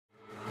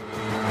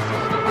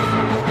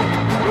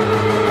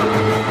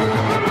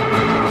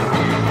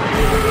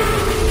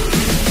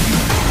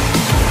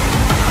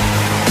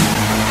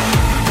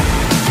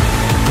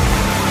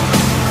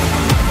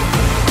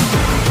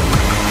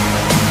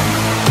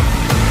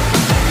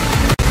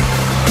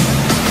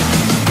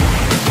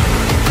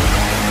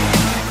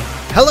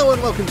Hello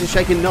and welcome to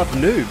Shaken Not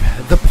Noob,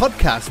 the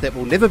podcast that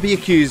will never be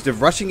accused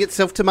of rushing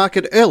itself to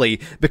market early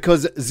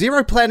because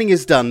zero planning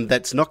is done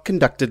that's not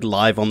conducted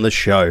live on the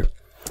show.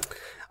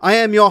 I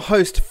am your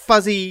host,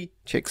 Fuzzy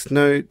Chicks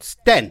Notes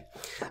Dan,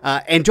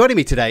 and joining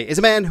me today is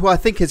a man who I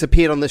think has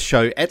appeared on this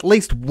show at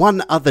least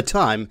one other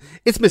time.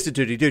 It's Mr.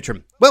 Duty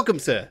Dutram. Welcome,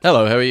 sir.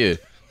 Hello, how are you?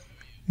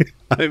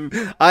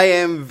 I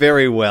am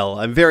very well.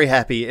 I'm very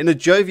happy, in a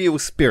jovial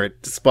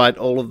spirit, despite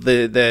all of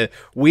the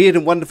weird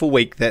and wonderful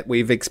week that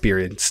we've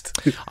experienced.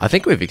 I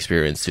think we've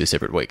experienced two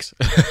separate weeks.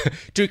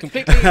 two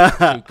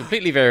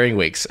completely varying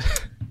weeks.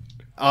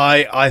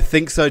 I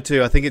think so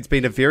too. I think it's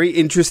been a very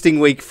interesting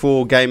week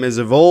for gamers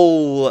of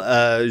all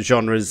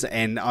genres,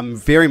 and I'm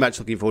very much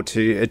looking forward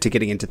to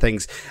getting into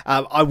things.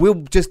 I will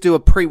just do a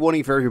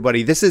pre-warning for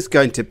everybody. This is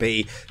going to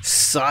be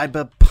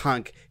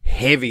Cyberpunk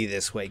heavy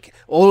this week.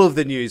 All of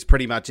the news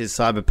pretty much is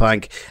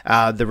Cyberpunk.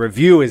 The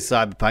review is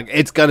Cyberpunk.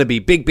 It's going to be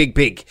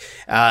big.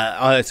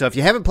 So if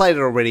you haven't played it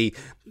already,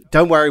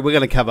 don't worry, we're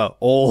going to cover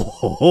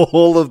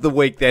all of the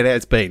week that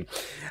has been.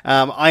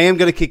 I am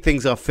going to kick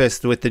things off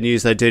first with the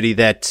news, though, Duty,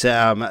 that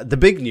the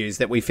big news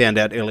that we found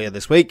out earlier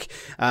this week.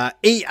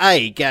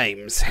 EA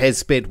Games has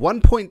spent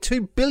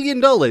 $1.2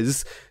 billion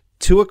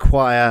to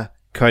acquire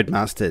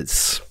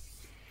Codemasters.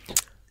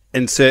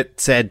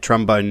 Insert sad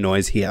trombone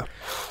noise here.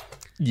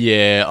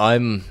 Yeah, I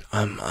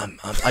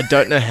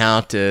don't know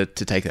how to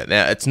take that.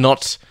 Now, it's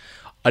not...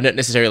 I don't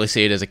necessarily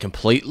see it as a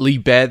completely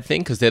bad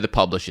thing because they're the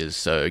publishers.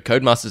 So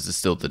Codemasters is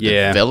still the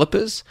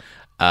developers,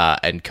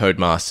 and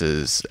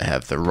Codemasters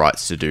have the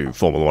rights to do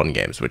Formula 1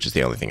 games, which is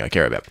the only thing I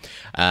care about.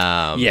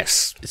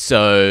 Yes.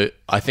 So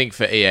I think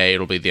for EA,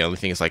 it'll be the only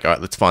thing is like, all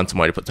right, let's find some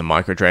way to put some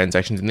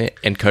microtransactions in there.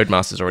 And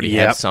Codemasters already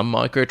have some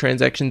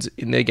microtransactions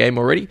in their game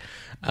already.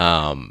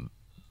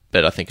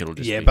 But I think it'll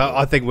just be but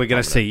I think we're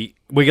going to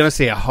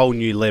see a whole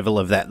new level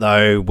of that,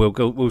 though.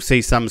 We'll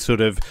see some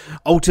sort of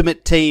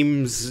Ultimate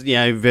Teams,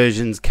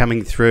 versions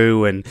coming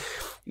through, and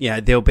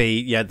there'll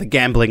be the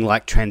gambling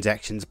like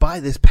transactions. Buy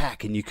this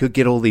pack, and you could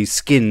get all these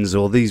skins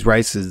or these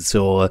races,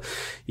 or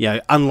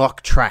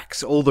unlock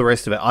tracks, all the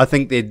rest of it. I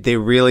think they're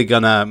really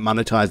going to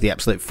monetize the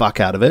absolute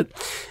fuck out of it,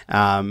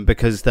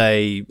 because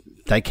they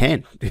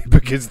can,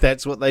 because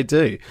that's what they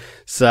do.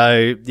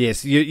 So,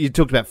 yes, you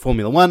talked about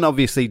Formula 1,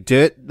 obviously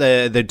Dirt,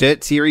 the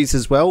Dirt series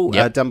as well,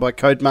 done by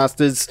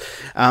Codemasters.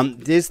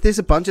 There's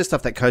a bunch of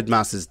stuff that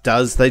Codemasters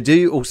does. They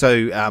do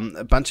also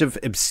a bunch of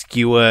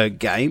obscure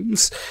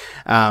games.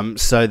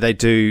 So they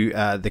do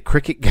the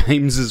cricket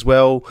games as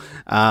well.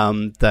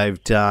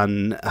 They've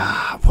done,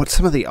 what's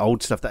some of the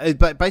old stuff?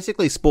 But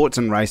basically, sports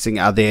and racing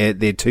are their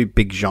two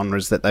big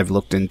genres that they've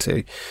looked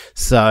into.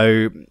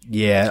 So,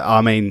 yeah,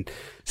 I mean...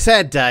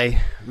 sad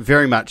day,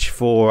 very much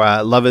for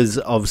lovers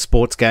of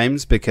sports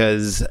games,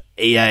 because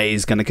EA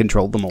is going to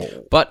control them all.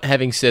 But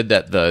having said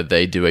that, though,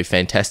 they do a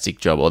fantastic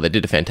job, or they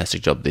did a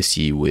fantastic job this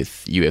year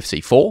with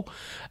UFC 4.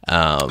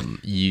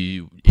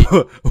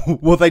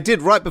 Well, they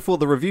did right before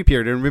the review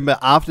period. And remember,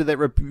 after that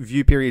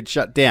review period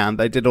shut down,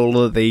 they did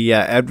all of the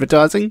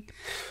advertising.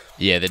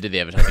 Yeah, they did the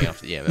advertising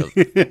after. Yeah,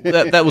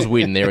 that was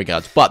weird in their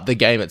regards. But the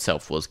game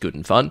itself was good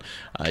and fun.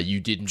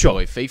 You did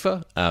enjoy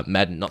FIFA,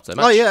 Madden not so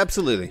much. Oh yeah,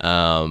 absolutely.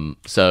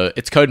 So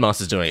it's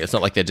Codemasters doing it. It's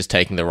not like they're just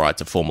taking the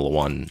rights of Formula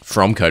 1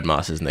 from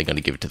Codemasters and they're going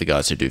to give it to the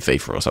guys who do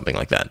FIFA or something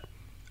like that.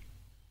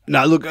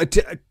 No, look,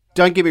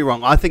 don't get me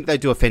wrong. I think they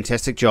do a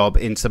fantastic job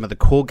in some of the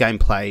core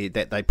gameplay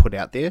that they put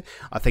out there.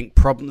 I think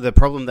the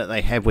problem that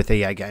they have with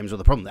EA games, or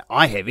the problem that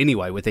I have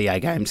anyway with EA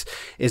games,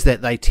 is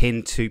that they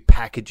tend to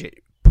package it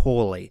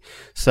poorly.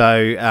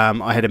 So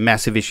I had a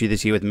massive issue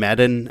this year with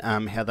Madden,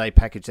 how they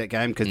package that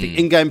game, because the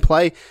in-game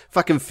play,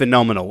 fucking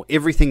phenomenal.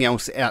 Everything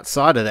else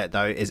outside of that,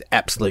 though, is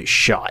absolute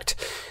shite.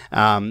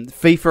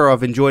 FIFA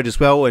I've enjoyed as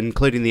well,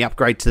 including the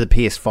upgrade to the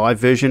PS5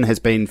 version has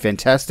been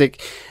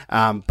fantastic.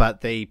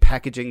 But the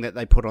packaging that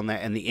they put on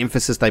that and the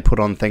emphasis they put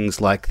on things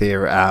like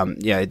their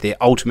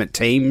Ultimate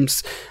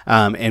Teams,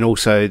 and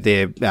also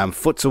their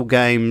futsal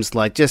games,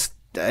 like just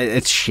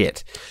it's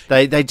shit.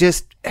 They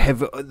just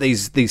have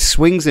these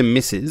swings and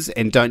misses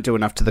and don't do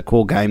enough to the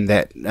core game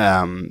that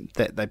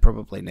they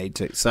probably need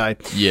to. So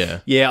yeah,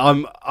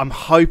 I'm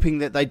hoping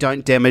that they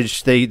don't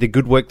damage the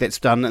good work that's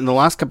done in the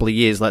last couple of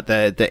years. Like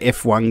the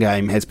F1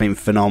 game has been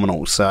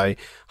phenomenal. So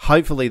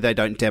hopefully they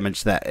don't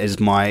damage that. Is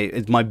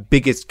my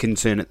biggest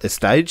concern at this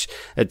stage.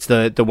 It's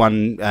the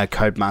one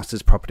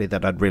Codemasters property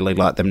that I'd really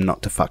like them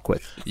not to fuck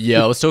with.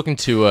 Yeah, I was talking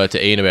to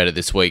Ian about it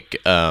this week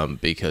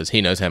because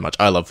he knows how much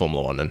I love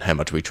Formula 1 and how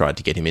much we tried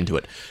to get him into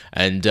it.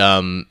 And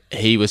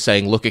he was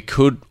saying, look, it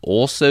could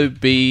also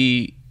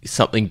be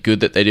something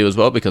good that they do as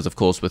well, because of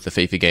course with the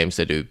FIFA games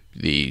they do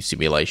the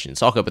simulation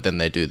soccer, but then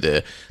they do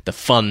the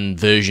fun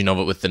version of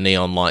it with the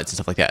neon lights and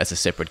stuff like that as a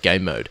separate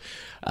game mode.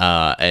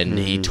 And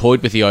he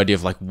toyed with the idea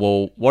of like,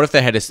 well, what if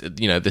they had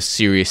the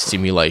serious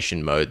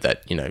simulation mode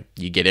that,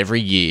 you get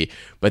every year,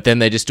 but then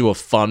they just do a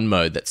fun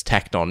mode that's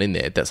tacked on in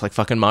there. That's like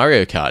fucking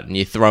Mario Kart, and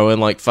you throw in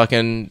like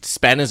fucking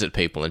spanners at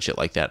people and shit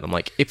like that. And I'm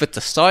like, if it's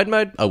a side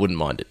mode, I wouldn't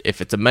mind it.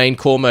 If it's a main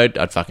core mode,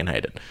 I'd fucking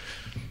hate it.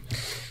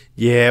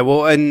 Yeah,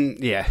 well, and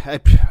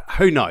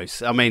who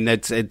knows? I mean,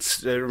 it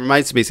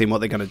remains to be seen what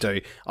they're going to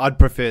do. I'd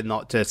prefer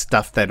not to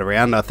stuff that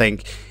around. I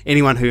think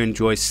anyone who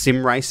enjoys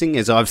sim racing,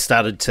 as I've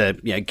started to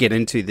get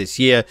into this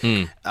year,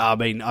 I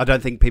mean, I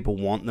don't think people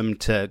want them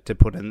to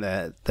put in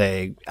the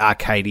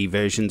arcadey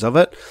versions of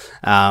it.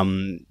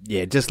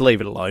 Just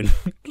leave it alone,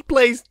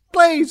 please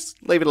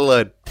leave it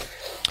alone.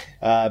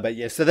 But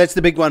yeah, so that's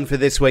the big one for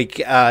this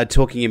week,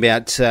 talking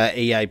about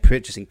EA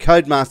purchasing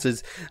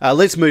Codemasters.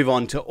 Let's move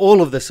on to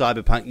all of the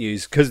Cyberpunk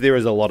news, because there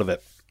is a lot of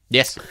it.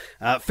 Yes.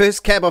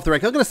 First cab off the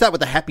rank. I'm going to start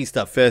with the happy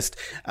stuff first.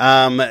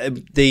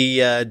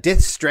 The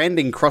Death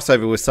Stranding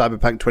crossover with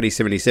Cyberpunk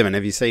 2077.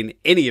 Have you seen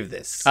any of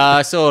this?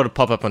 I saw it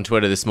pop up on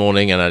Twitter this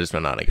morning, and I just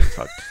went, I don't give a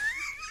fuck.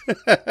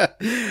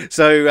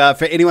 So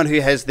for anyone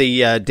who has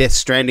the Death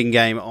Stranding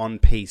game on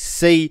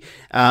PC,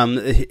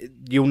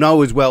 you'll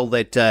know as well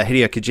that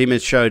Hideo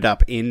Kojima showed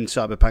up in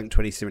Cyberpunk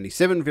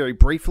 2077 very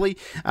briefly,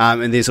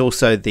 and there's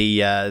also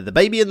the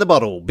baby in the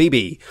bottle,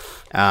 BB.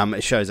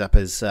 It shows up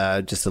as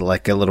just a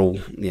little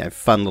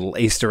fun little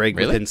Easter egg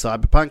within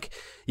Cyberpunk.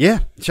 Yeah,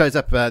 it shows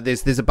up.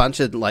 There's a bunch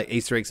of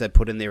Easter eggs they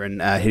put in there,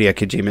 and Hideo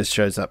Kojima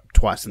shows up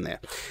twice in there.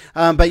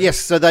 But yes,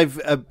 so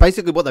they've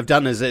basically what they've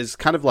done is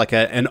kind of like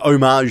an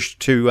homage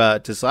to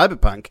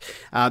Cyberpunk.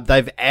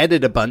 They've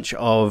added a bunch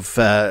of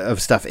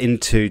stuff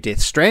into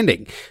Death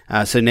Stranding.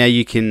 So now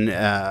you can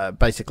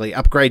basically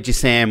upgrade your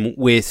Sam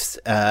with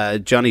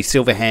Johnny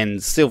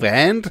Silverhand's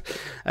Silverhand,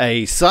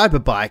 a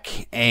cyber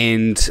bike,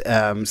 and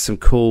some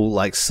cool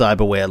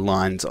cyberware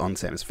lines on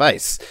Sam's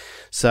face.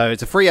 So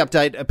it's a free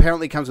update.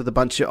 Apparently comes with a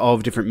bunch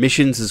of different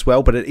missions as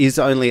well, but it is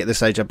only at this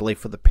stage, I believe,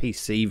 for the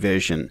PC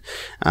version,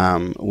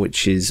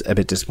 which is a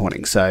bit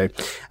disappointing. So,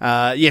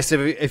 yes,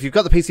 if you've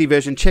got the PC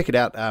version, check it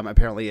out.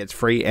 Apparently it's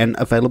free and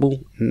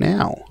available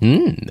now.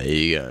 There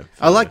you go.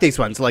 I like these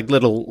ones,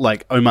 little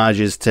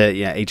homages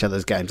to each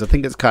other's games. I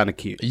think it's kind of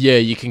cute. Yeah,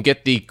 you can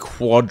get the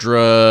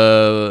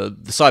the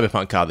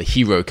Cyberpunk car, the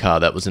hero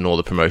car that was in all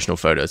the promotional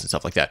photos and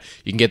stuff like that.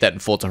 You can get that in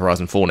Forza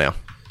Horizon 4 now.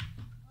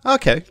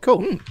 Okay,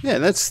 cool. Yeah,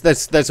 that's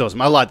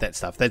awesome. I like that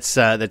stuff. That's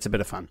a bit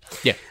of fun.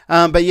 Yeah.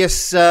 But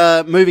yes,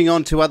 moving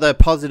on to other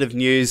positive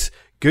news.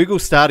 Google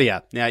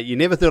Stadia. Now, you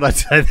never thought I'd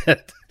say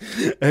that.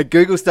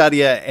 Google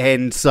Stadia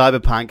and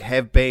Cyberpunk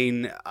have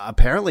been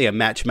apparently a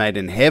match made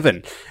in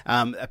heaven.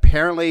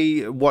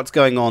 Apparently, what's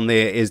going on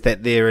there is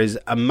that there is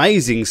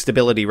amazing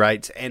stability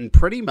rates and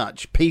pretty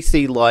much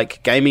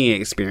PC-like gaming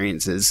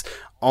experiences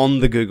on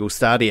the Google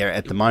Stadia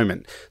at the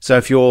moment. So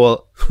if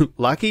you're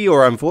lucky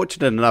or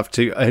unfortunate enough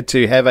to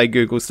have a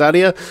Google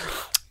Stadia,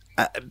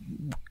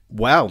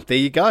 wow, there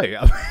you go.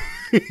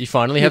 You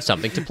finally have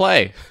something to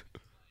play.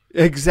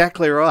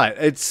 Exactly right.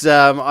 It's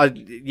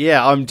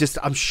I'm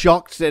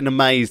shocked and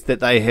amazed that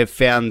they have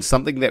found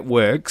something that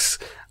works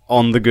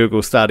on the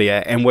Google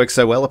Stadia and works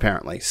so well,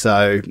 apparently.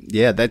 So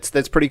yeah, that's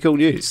pretty cool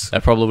news.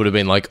 That probably would have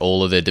been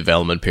all of their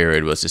development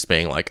period was just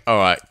being all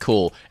right,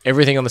 cool,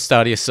 everything on the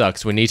Stadia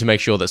sucks, we need to make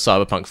sure that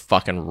Cyberpunk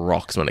fucking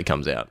rocks when it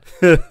comes out.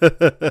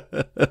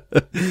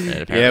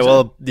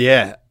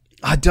 Yeah,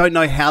 I don't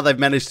know how they've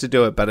managed to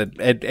do it, but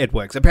it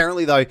works.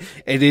 Apparently, though,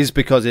 it is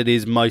because it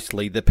is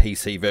mostly the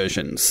PC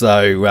version.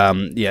 So,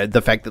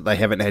 the fact that they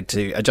haven't had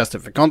to adjust it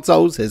for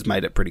consoles has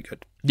made it pretty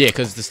good. Yeah,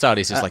 because the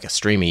Stadia is just like a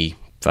streamy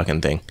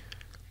fucking thing.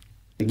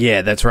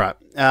 Yeah, that's right.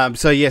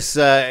 So yes,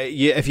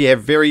 if you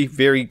have very,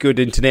 very good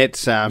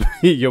internet,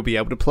 you'll be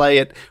able to play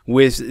it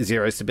with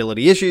zero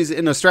stability issues.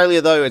 In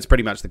Australia, though, it's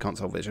pretty much the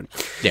console version.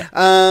 Yeah.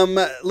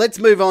 Let's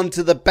move on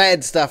to the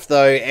bad stuff,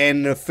 though.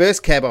 And the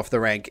first cab off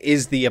the rank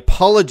is the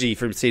apology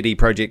from CD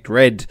Projekt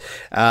Red,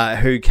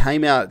 who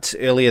came out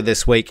earlier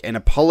this week and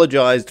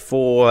apologized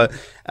for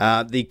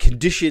the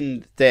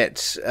condition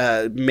that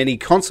many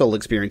console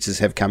experiences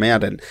have come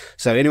out in.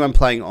 So anyone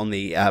playing on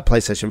the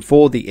PlayStation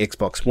 4, the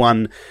Xbox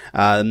One,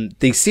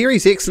 the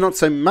Series X, not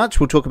so much.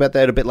 We'll talk about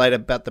that a bit later,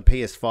 about the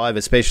PS5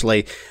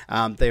 especially.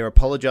 They're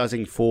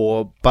apologizing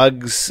for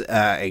bugs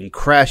and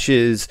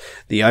crashes,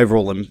 the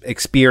overall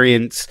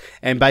experience,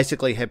 and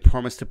basically have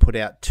promised to put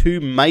out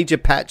 2 major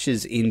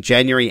patches in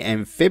January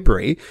and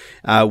February,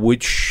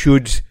 which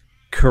should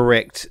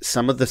correct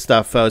some of the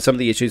stuff, some of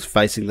the issues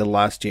facing the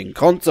last gen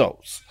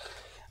consoles.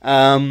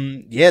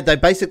 They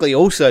basically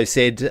also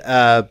said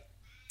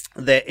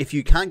that if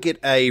you can't get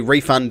a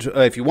refund,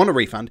 or if you want a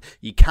refund,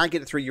 you can't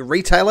get it through your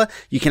retailer,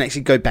 you can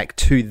actually go back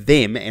to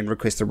them and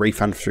request a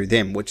refund through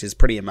them, which is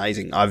pretty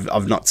amazing.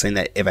 I've not seen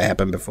that ever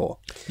happen before.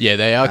 Yeah,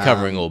 they are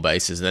covering all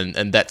bases,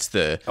 and that's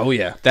the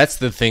that's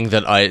the thing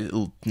that I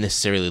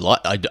necessarily like.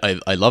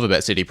 I love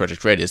about CD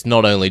Projekt Red is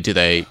not only do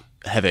they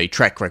have a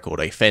track record,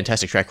 a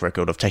fantastic track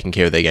record of taking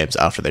care of their games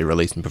after they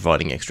release and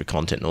providing extra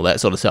content and all that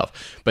sort of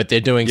stuff. But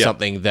they're doing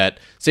something that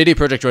CD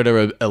Projekt Red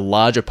are a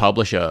larger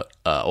publisher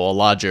or a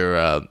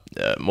larger,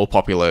 more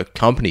popular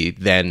company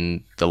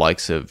than the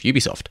likes of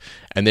Ubisoft.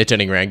 And they're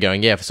turning around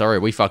going, yeah, sorry,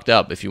 we fucked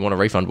up. If you want a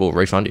refund, we'll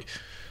refund you.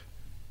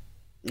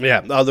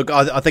 Yeah, look,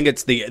 I think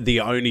it's the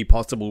only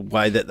possible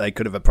way that they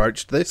could have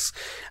approached this.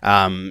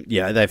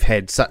 They've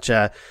had such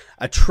a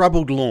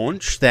troubled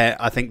launch that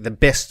I think the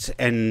best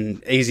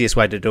and easiest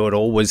way to do it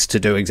all was to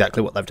do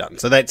exactly what they've done.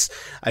 So that's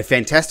a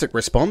fantastic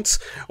response,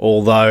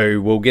 although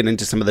we'll get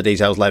into some of the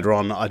details later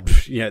on.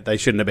 They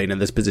shouldn't have been in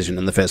this position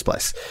in the first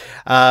place.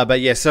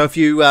 But yeah, so if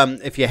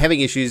you're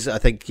having issues, I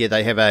think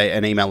they have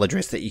an email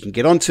address that you can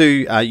get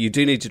onto. You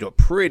do need to do it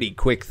pretty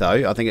quick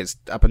though. I think it's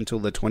up until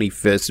the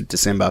 21st of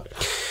December.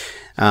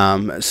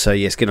 So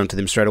yes, get onto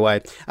them straight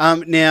away.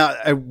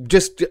 Now,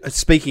 just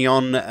speaking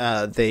on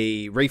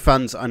the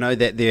refunds, I know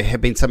that there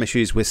have been some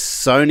issues with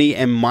Sony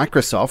and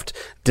Microsoft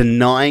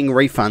denying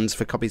refunds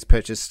for copies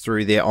purchased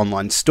through their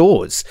online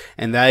stores,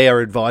 and they are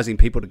advising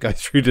people to go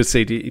through to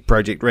CD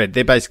Projekt Red.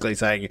 They're basically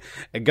saying,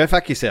 "Go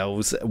fuck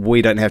yourselves.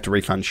 We don't have to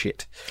refund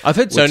shit." I've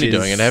heard Sony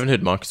doing it. I haven't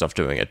heard Microsoft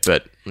doing it,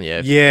 but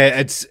yeah,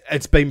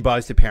 it's been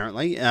both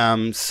apparently.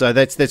 So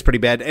that's pretty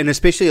bad, and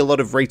especially a lot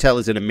of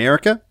retailers in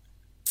America.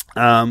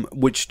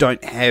 Which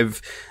don't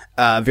have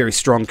very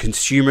strong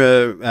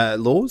consumer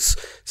laws.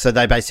 So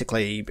they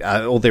basically,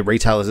 all their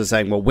retailers are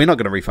saying, well, we're not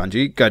going to refund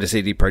you, go to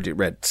CD Projekt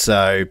Red.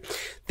 So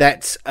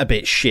that's a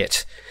bit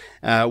shit.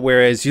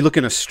 Whereas you look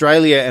in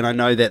Australia, and I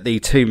know that the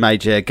two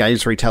major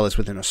games retailers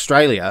within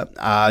Australia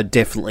are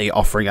definitely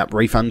offering up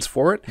refunds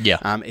for it. Yeah.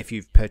 If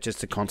you've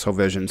purchased a console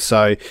version.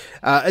 So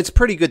it's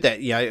pretty good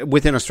that,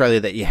 within Australia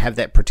that you have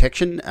that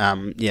protection.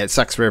 It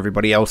sucks for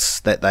everybody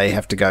else that they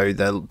have to go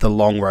the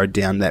long road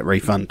down that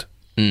refund.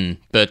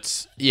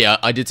 But yeah,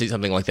 I did see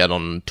something like that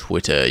on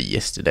Twitter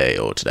yesterday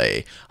or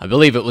today. I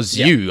believe it was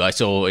you I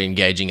saw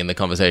engaging in the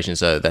conversation,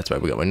 so that's where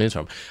we got my news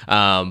from.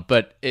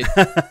 But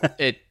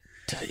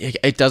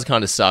it does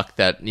kind of suck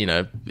that,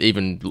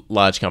 even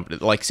large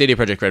companies like CD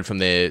Projekt Red from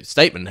their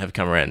statement have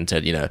come around and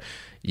said,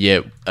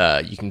 you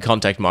can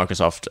contact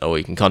Microsoft or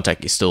you can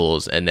contact your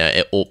stores, and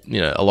a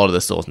lot of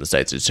the stores in the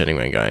States are just turning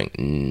around going,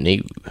 no.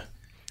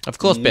 Of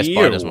course, Best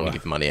Buy doesn't want to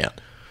give money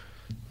out.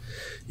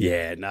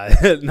 Yeah, no,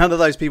 none of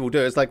those people do.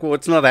 It's like, well,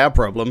 it's not our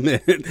problem.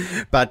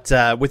 But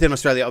within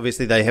Australia,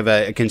 obviously, they have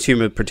a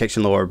consumer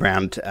protection law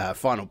around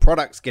final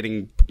products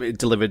getting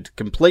delivered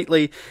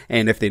completely.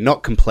 And if they're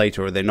not complete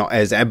or they're not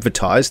as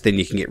advertised, then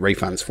you can get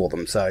refunds for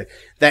them. So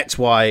that's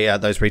why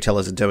those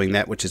retailers are doing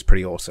that, which is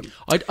pretty awesome.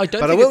 I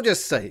will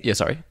just say... Yeah,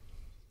 sorry.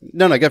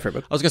 No, go for it.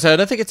 Bud. I was going to say, I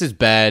don't think it's as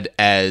bad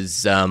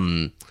as...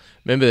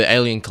 remember the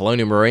Alien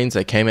Colonial Marines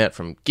that came out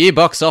from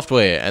Gearbox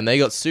Software and they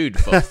got sued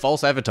for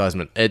false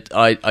advertisement?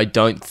 I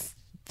don't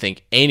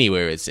think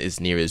anywhere is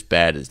near as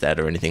bad as that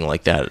or anything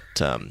like that.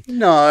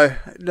 No.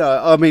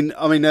 I mean,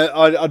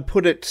 I'd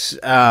put it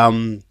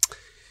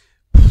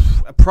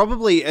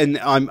probably, and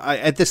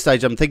at this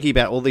stage, I'm thinking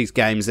about all these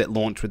games that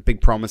launch with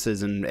big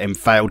promises and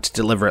failed to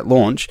deliver at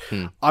launch.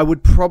 I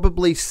would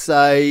probably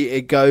say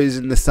it goes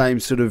in the same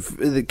sort of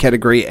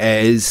category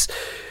as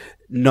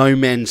No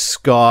Man's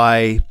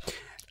Sky.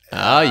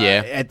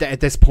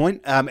 At this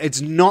point, it's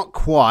not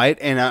quite,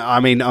 and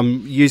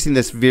I'm using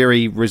this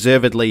very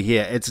reservedly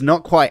here. It's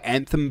not quite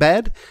Anthem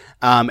bad,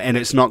 and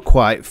it's not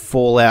quite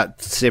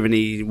Fallout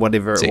 70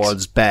 whatever it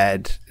was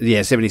bad.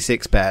 Yeah,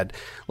 76 bad.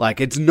 Like,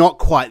 it's not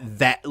quite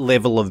that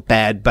level of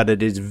bad, but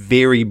it is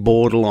very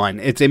borderline.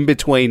 It's in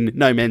between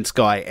No Man's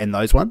Sky and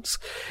those ones.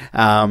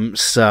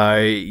 So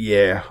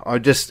yeah,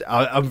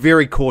 I'm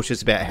very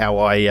cautious about how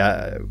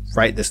I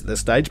rate this at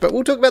this stage, but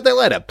we'll talk about that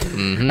later.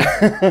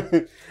 Mm-hmm.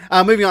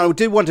 Moving on, I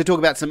do want to talk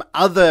about some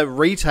other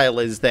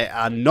retailers that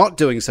are not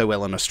doing so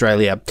well in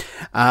Australia.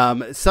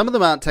 Some of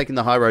them aren't taking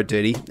the high road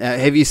dirty.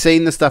 Have you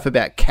seen the stuff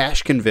about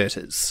cash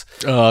converters?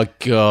 Oh,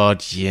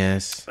 God,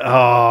 yes.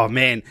 Oh,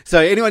 man.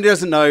 So anyone who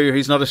doesn't know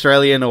who's not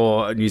Australian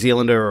or New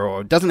Zealander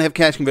or doesn't have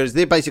cash converters,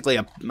 they're basically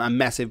a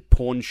massive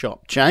pawn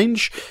shop chain,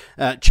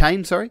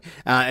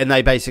 and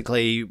they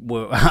basically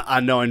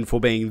are known for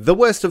being the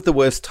worst of the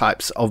worst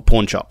types of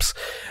pawn shops.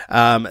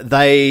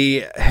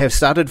 They have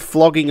started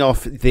flogging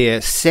off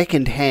their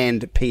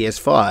second-hand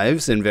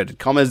PS5s, inverted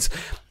commas.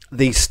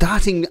 The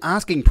starting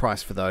asking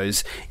price for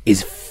those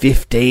is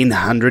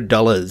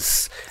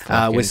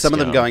 $1,500, with some of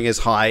them going as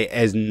high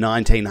as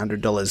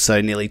 $1,900,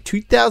 so nearly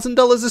 $2,000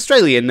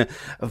 Australian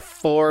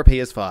for a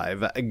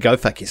PS5. Go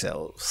fuck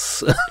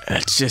yourselves.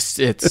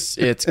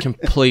 It's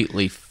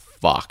completely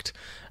fucked.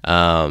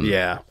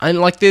 Yeah. And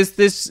like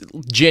there's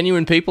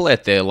genuine people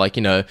out there, like,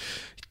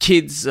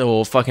 kids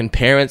or fucking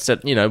parents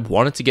that,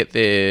 wanted to get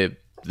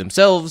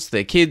themselves,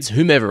 their kids,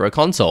 whomever, a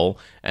console,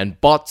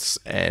 and bots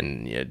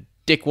and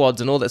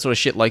dickwads and all that sort of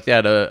shit like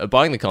that are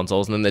buying the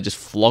consoles, and then they're just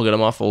flogging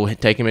them off or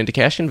taking them into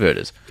cash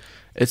converters.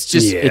 It's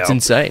just, it's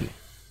insane.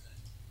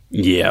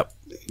 Yeah.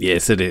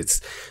 Yes, it is.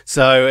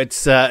 So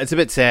it's a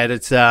bit sad.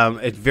 It's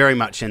very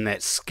much in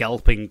that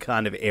scalping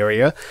kind of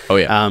area. Oh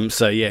yeah.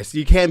 So yes,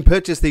 you can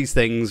purchase these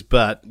things,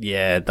 but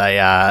yeah, they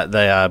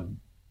are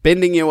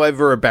bending you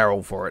over a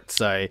barrel for it.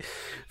 So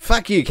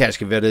fuck you, cash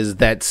converters.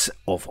 That's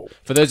awful.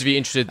 For those of you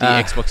interested, the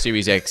Xbox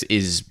Series X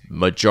is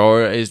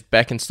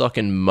back in stock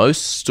in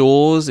most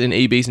stores in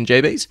EBs and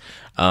JBs.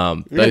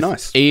 Both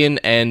nice. Ian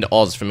and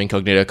Oz from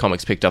Incognito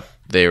Comics picked up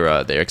their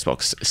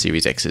Xbox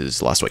Series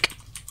X's last week.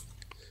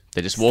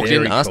 They just walked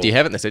in and asked, cool. do you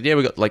have it? And they said, yeah,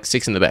 we got like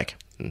 6 in the back.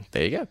 And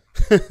there you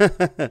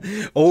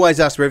go.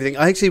 Always ask for everything.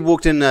 I actually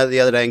walked in the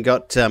other day and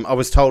got. I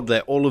was told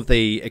that all of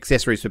the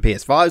accessories for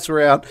PS5s were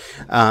out,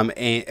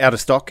 and out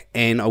of stock.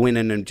 And I went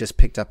in and just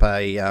picked up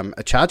a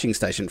charging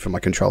station for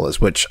my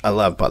controllers, which I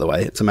love, by the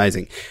way. It's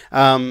amazing.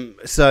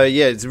 So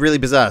yeah, it's really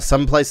bizarre.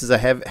 Some places they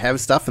have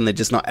stuff and they're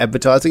just not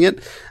advertising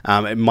it.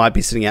 It might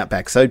be sitting out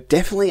back. So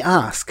definitely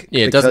ask.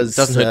 Yeah, it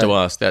doesn't hurt to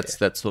ask.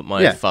 That's what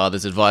my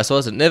father's advice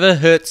was. It never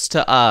hurts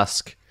to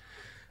ask.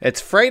 It's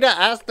free to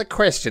ask the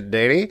question,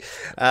 Danny.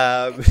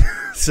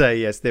 So,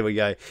 yes, there we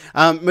go.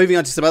 Moving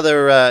on to some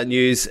other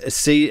news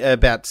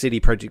about CD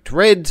Projekt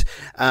Red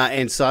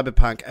and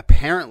Cyberpunk.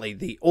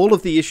 Apparently, all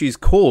of the issues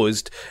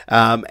caused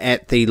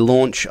at the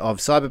launch of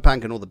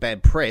Cyberpunk and all the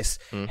bad press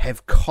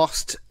have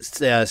cost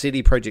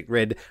CD Projekt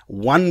Red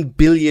 $1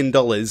 billion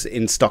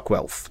in stock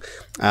wealth.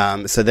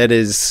 So that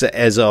is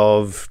as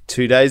of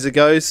 2 days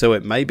ago, so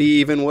it may be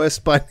even worse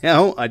by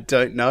now. I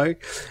don't know.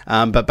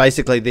 But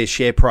basically, their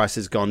share price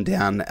has gone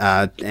down.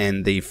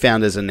 And the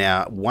founders are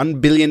now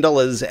 $1 billion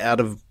out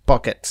of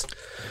pocket.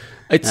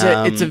 It's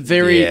a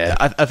very... Yeah.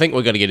 I think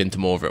we're going to get into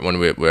more of it when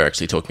we're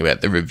actually talking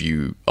about the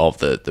review of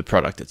the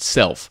product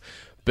itself.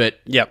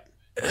 But yep,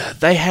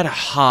 they had a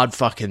hard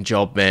fucking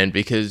job, man,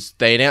 because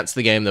they announced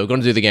the game, they were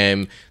going to do the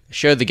game, they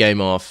showed the game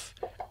off,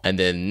 and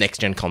then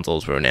next-gen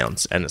consoles were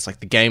announced. And it's like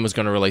the game was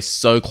going to release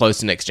so close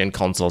to next-gen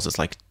consoles. It's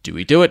like, do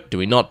we do it? Do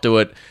we not do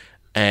it?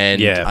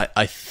 And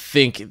I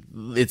think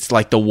it's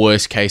like the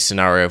worst case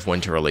scenario of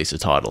when to release a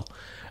title.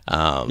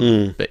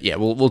 But yeah,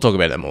 we'll talk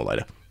about that more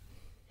later.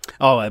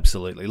 Oh,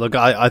 absolutely. Look,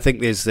 I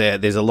think there's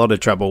a lot of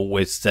trouble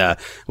with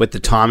the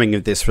timing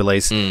of this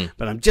release.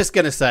 But I'm just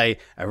going to say,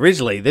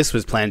 originally this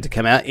was planned to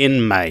come out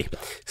in May.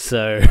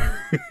 So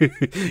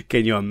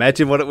can you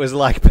imagine what it was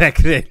like back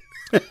then?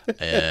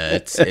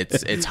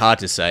 It's hard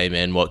to say,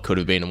 man, what could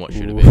have been and what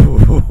should have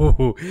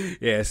been.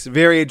 Yes,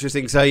 very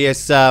interesting. So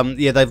yes,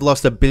 they've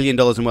lost $1 billion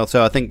in wealth.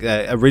 So I think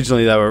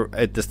originally they were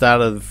at the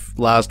start of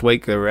last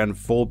week they were around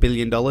 $4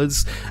 billion.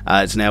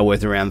 It's now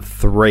worth around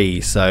 $3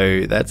 billion.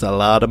 So that's a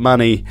lot of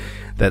money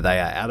that they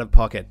are out of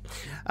pocket.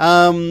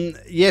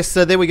 Yes,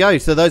 so there we go.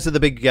 So those are the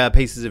big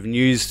pieces of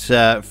news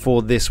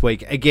for this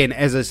week. Again,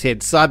 as I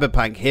said,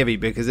 Cyberpunk heavy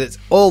because it's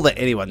all that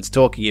anyone's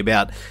talking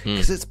about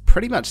because it's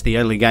pretty much the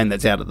only game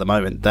that's out at the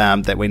moment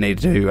that we need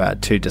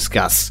to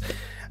discuss.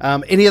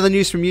 Any other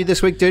news from you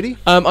this week, Duty?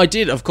 I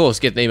did, of course,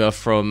 get an email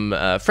from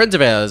friends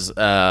of ours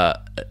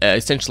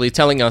essentially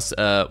telling us,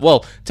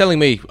 telling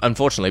me,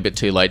 unfortunately, a bit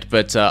too late,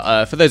 but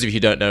for those of you who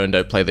don't know and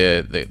don't play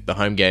the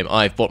home game,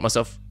 I've bought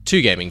myself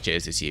 2 gaming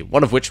chairs this year.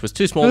 One of which was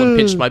too small and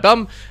pinched my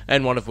bum,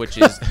 and one of which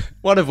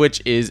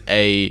is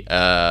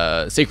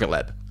a Secret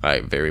Lab.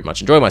 I very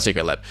much enjoy my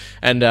Secret Lab.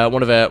 And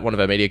one of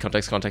our media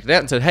contacts contacted out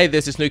and said, hey,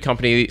 there's this new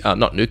company,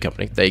 not new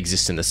company, they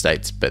exist in the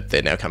States, but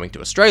they're now coming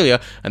to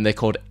Australia, and they're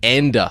called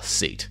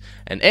Anderseat.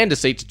 And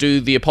Anderseat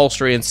do the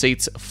upholstery and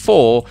seats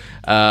for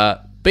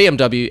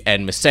BMW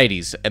and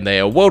Mercedes, and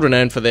they are world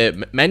renowned for their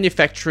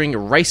manufacturing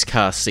race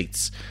car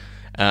seats.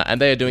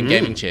 And they are doing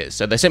gaming chairs.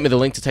 So they sent me the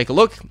link to take a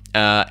look,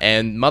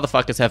 and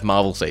motherfuckers have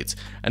Marvel seats.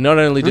 And not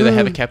only do they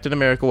have a Captain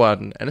America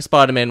one, and a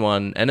Spider-Man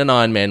one, and an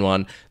Iron Man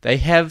one, they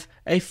have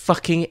a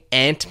fucking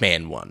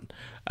Ant-Man one.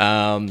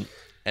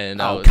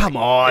 Come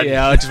on!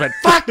 Yeah, I just went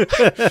fuck.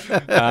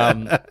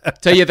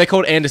 So yeah, they're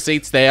called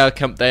Anderseats. They are.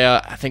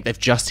 I think they've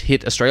just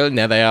hit Australia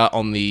now. They are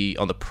on the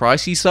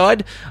pricey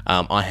side.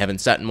 I haven't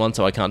sat in one,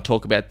 so I can't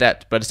talk about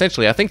that. But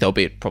essentially, I think they'll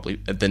be at probably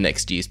the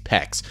next year's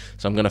PAX.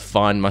 So I'm going to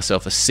find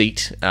myself a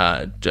seat.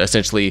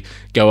 Essentially,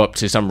 go up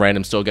to some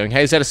random store, going,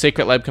 "Hey, is that a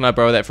Secret Lab? Can I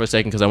borrow that for a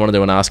second? Because I want to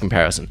do an ask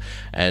comparison."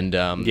 And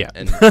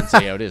and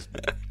see how it is.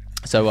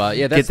 So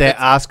get that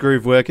ass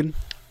groove working.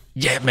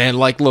 Yeah, man,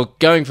 look,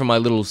 going from my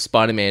little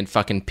Spider-Man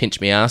fucking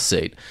pinch me ass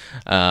seat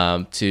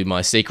to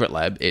my Secret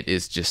Lab, it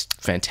is just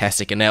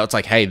fantastic. And now it's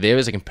like, hey, there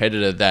is a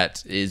competitor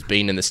that has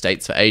been in the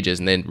States for ages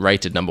and then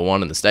rated number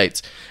 1 in the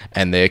States,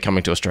 and they're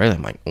coming to Australia.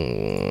 I'm like,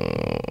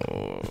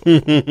 no.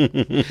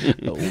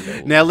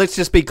 Now, let's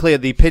just be clear.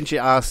 The pinch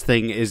your ass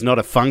thing is not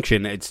a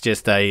function. It's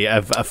just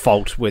a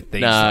fault with these.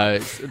 No,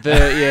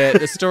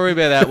 the story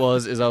about that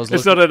was I was looking,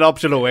 it's not an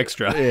optional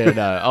extra. Yeah,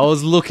 no. I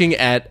was looking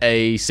at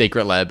a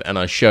Secret Lab, and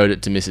I showed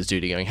it to Mrs.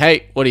 Duty going,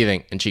 hey, what do you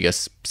think? And she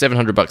goes,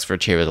 $700 for a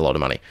chair is a lot of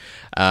money.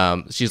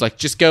 She's like,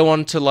 just go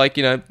on to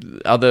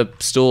other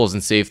stores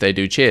and see if they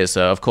do chairs.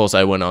 So of course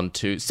I went on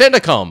to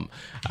Centacom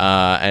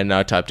and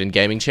I typed in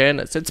gaming chair and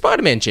it said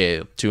Spider-Man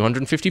chair,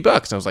 $250.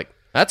 And I was like,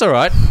 that's all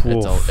right.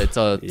 It's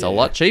a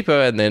lot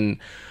cheaper. And then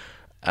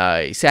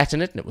I sat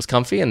in it and it was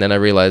comfy, and then I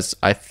realized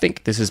I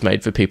think this is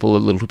made for people a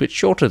little bit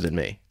shorter than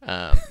me.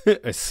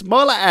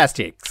 Smaller ass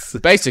chicks.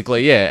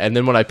 Basically, yeah. And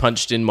then when I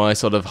punched in my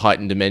sort of height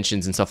and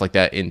dimensions and stuff like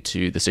that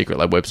into the Secret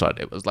Lab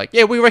website, it was like,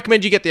 yeah, we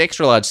recommend you get the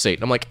extra large seat.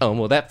 And I'm like, oh,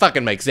 well, that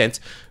fucking makes sense.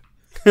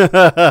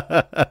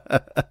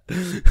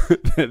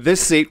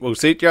 This seat will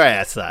suit your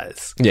ass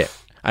size. Yeah.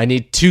 I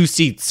need 2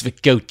 seats for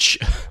coach.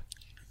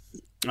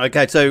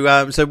 Okay,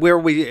 so where are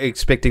we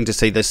expecting to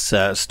see this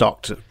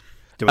stocked?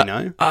 Do we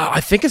know?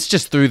 I think it's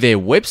just through their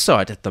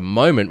website at the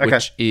moment, Okay.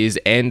 which is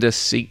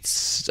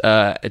Anderseats,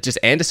 just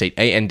Anderseat,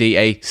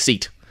 A-N-D-A,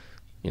 seat.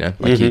 You know,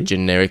 like you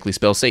generically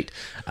spell seat.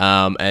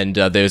 And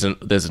there's an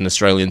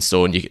Australian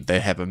store, and they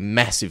have a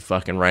massive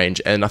fucking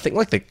range. And I think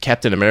like the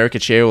Captain America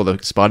chair or the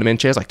Spider-Man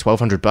chair is like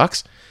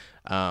 $1,200.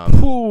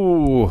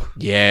 Ooh.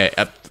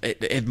 Yeah,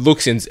 it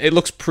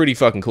looks pretty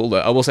fucking cool though.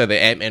 I will say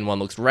the Ant-Man one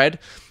looks rad.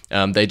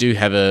 They do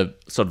have a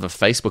sort of a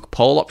Facebook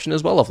poll option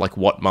as well of like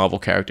what Marvel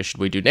character should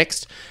we do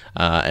next.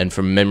 And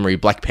from memory,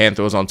 Black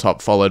Panther was on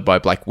top, followed by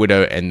Black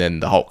Widow, and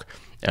then the Hulk.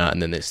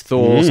 And then there's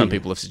Thor. Some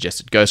people have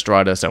suggested Ghost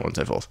Rider, so on and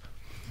so forth.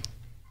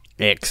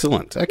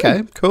 Excellent.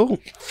 Okay, cool.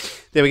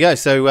 There we go.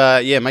 So,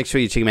 make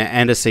sure you check them out.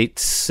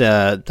 Anderseats,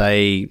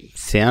 they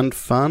sound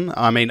fun.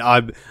 I mean,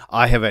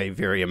 I have a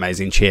very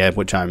amazing chair,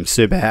 which I'm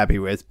super happy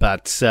with.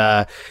 But,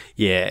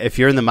 if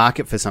you're in the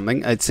market for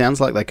something, it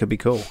sounds like they could be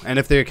cool. And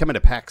if they're coming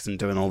to PAX and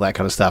doing all that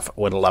kind of stuff,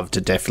 would love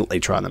to definitely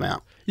try them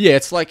out. Yeah,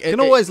 it's like... You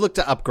can always look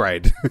to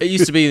upgrade. It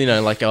used to be, you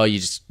know, like, you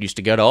just used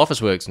to go to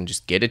Officeworks and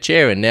just get a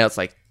chair. And now it's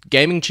like,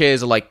 gaming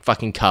chairs are like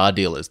fucking car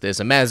dealers. There's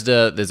a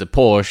Mazda, there's a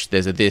Porsche,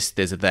 there's a this,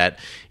 there's a that.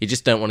 You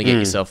just don't want to get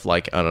yourself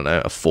like, I don't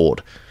know, a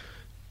Ford.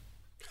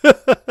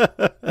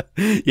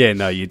 Yeah,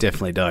 no, you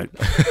definitely don't.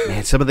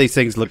 Man, some of these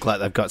things look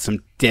like they've got some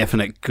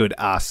definite good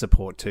ass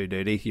support too,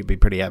 duty. You'd be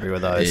pretty happy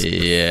with those.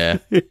 Yeah.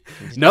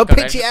 No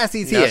pinchy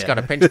assies here. Just got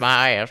to pinch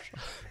my ass.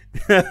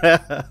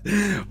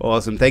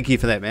 Awesome. Thank you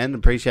for that, man.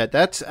 Appreciate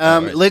that.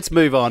 Let's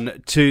move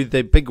on to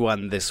the big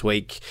one this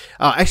week.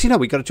 Oh, actually, no,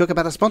 we've got to talk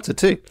about our sponsor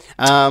too.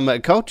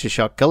 Culture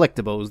Shock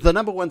Collectibles, the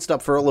number one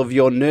stop for all of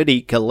your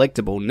nerdy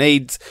collectible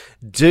needs.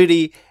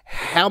 Duty,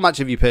 how much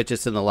have you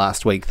purchased in the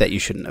last week that you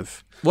shouldn't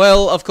have?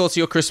 Well, of course,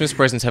 your Christmas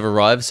presents have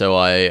arrived, so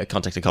I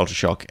contacted Culture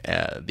Shock,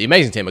 the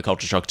amazing team at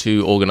Culture Shock,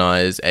 to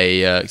organise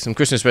some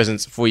Christmas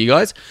presents for you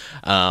guys.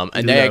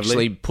 And they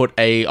actually put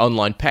a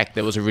online pack.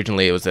 There was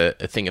originally it was a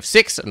thing of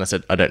 6, and I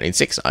said I don't need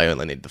 6, I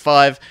only need the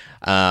 5.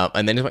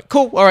 And then he went,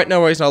 cool, all right,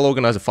 no worries, I'll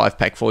organise a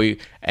 5-pack for you.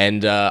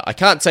 And I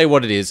can't say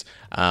what it is,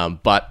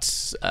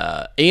 but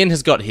Ian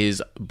has got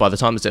his. By the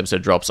time this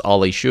episode drops,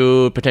 Ollie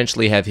should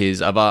potentially have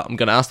his. I'm going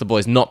to ask the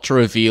boys not to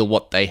reveal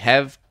what they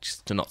have,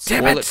 just to not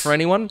spoil it for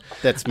anyone.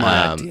 That's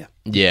my idea.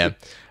 Yeah.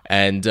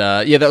 And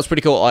that was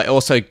pretty cool. I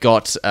also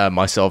got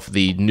myself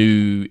the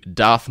new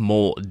Darth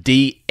Maul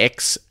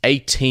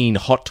DX18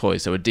 hot toy.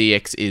 So a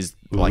DX is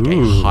like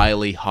a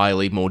highly,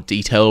 highly more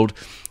detailed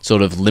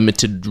sort of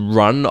limited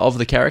run of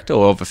the character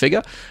or of a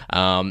figure. Sure.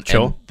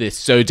 And they're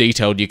so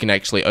detailed you can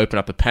actually open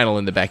up a panel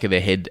in the back of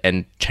their head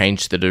and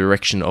change the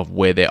direction of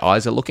where their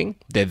eyes are looking.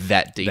 They're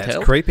that detailed.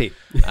 That's creepy.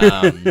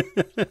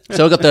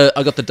 So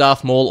I got the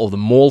Darth Maul or the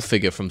Maul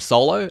figure from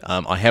Solo.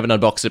 I haven't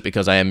unboxed it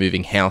because I am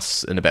moving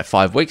house in about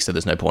 5 weeks, so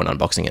there's no point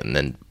unboxing it and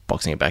then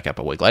boxing it back up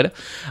a week later.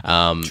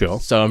 Sure.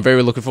 So I'm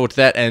very looking forward to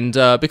that. And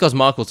because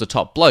Michael's the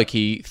top bloke,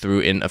 he threw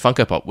in a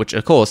Funko Pop, which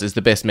of course is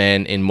the best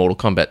man in Mortal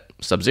Kombat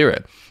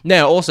Sub-Zero.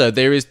 Now, also,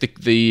 there is the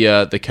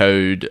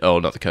code,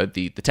 or not the code,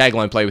 the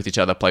tagline, play with each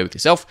other, play with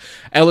yourself.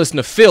 Our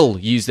listener Phil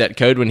used that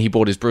code when he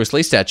bought his Bruce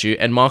Lee statue,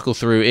 and Michael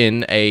threw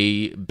in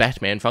a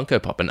Batman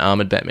Funko Pop, an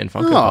armored Batman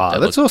Funko Pop.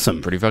 That's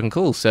awesome. Pretty fucking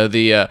cool. So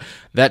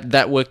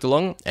that worked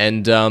along,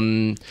 and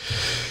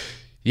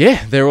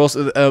yeah, they're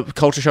also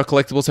Culture Shock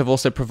Collectibles have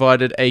also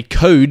provided a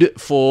code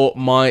for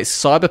my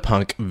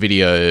Cyberpunk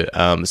video.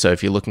 So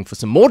if you're looking for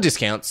some more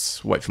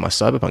discounts, wait for my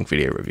Cyberpunk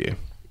video review.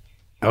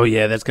 Oh,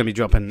 yeah, that's going to be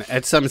dropping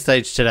at some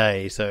stage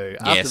today. So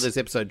after Yes. this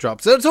episode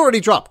drops, it's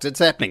already dropped. It's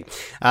happening.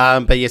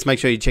 But yes, make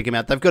sure you check them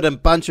out. They've got a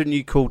bunch of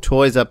new cool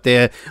toys up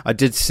there. I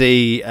did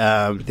see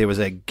there was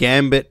a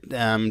Gambit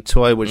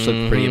toy, which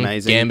looked pretty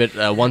amazing. Gambit,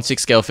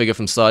 1/6 scale figure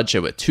from Sideshow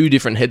with 2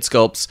 different head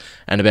sculpts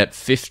and about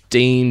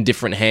 15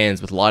 different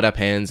hands with light up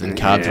hands and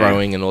card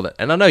throwing and all that.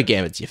 And I know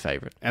Gambit's your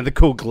favourite. And the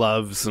cool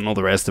gloves and all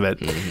the rest of it.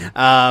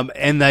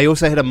 And they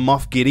also had a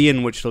Moff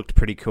Gideon, which looked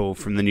pretty cool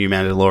from the new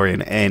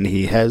Mandalorian. And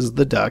he has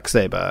the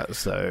Darksaber.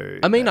 So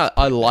I mean,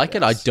 I like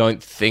it. I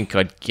don't think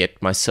I'd get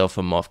myself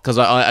a Moff because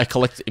I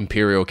collect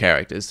Imperial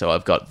characters. So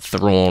I've got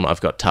Thrawn, I've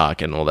got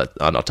Tarkin, all that.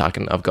 Not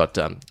Tarkin. I've got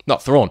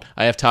not Thrawn.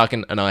 I have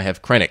Tarkin and I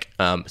have Krennic.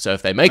 So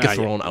if they make a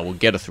Thrawn, I will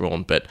get a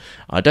Thrawn. But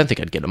I don't think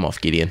I'd get a Moff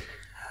Gideon.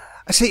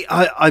 See,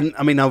 I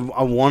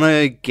want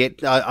to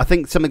get. I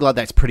think something like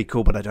that's pretty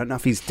cool, but I don't know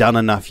if he's done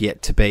enough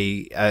yet to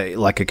be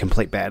like a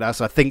complete badass.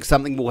 I think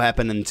something will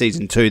happen in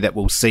season 2 that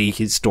will see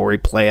his story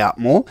play out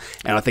more,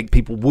 and I think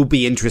people will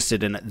be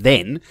interested in it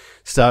then.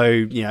 So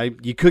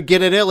you could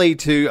get it early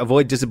to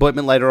avoid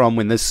disappointment later on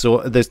when this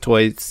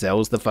toy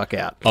sells the fuck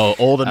out. Oh,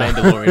 all the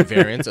Mandalorian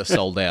variants are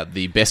sold out.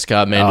 The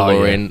Beskar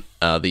Mandalorian,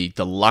 the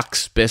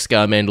deluxe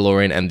Beskar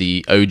Mandalorian, and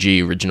the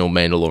OG original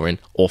Mandalorian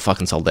all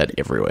fucking sold out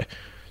everywhere.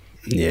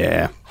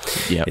 Yeah.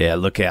 Yep. Yeah,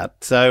 look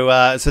out.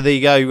 So there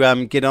you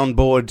go. Get on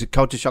board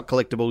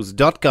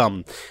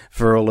cultureshockcollectibles.com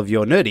for all of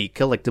your nerdy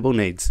collectible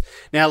needs.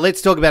 Now,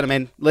 let's talk about it,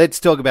 man. Let's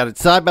talk about it.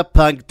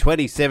 Cyberpunk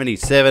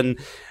 2077.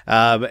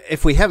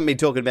 If we haven't been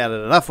talking about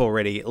it enough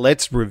already,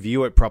 let's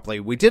review it properly.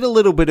 We did a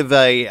little bit of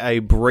a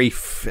brief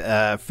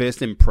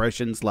first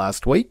impressions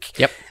last week.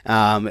 Yep.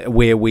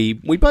 Where we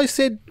both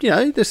said,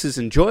 this is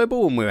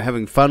enjoyable and we were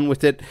having fun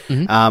with it.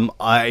 Mm-hmm.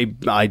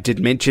 I did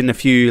mention a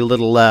few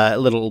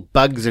little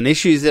bugs and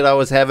issues that I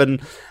was having.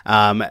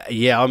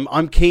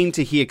 I'm keen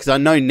to hear, because I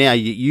know now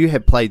you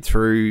have played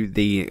through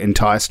the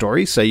entire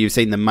story, so you've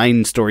seen the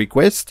main story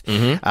quest.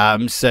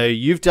 Mm-hmm. So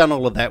you've done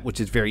all of that, which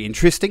is very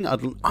interesting.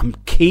 I'm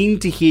keen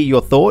to hear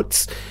your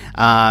thoughts,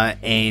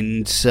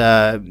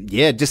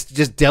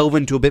 just delve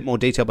into a bit more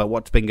detail about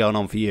what's been going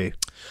on for you.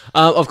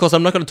 Of course,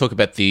 I'm not going to talk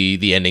about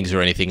the endings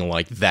or anything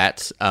like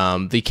that.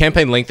 The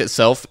campaign length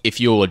itself, if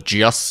you're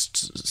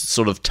just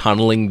sort of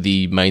tunneling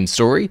the main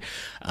story,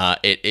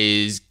 it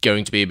is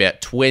going to be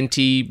about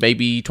 20,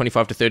 maybe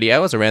 25 to 30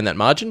 hours, around that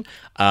margin.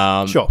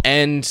 Sure.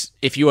 And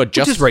if you are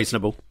just... Which is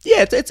reasonable.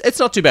 Yeah, it's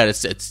not too bad.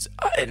 It's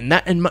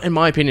in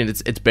my opinion,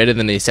 it's better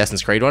than the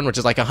Assassin's Creed one, which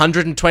is like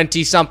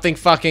 120 something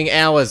fucking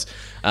hours.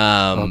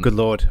 Oh, good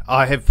lord!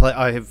 I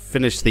have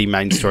finished the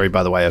main story,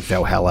 by the way, of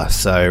Valhalla.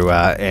 So,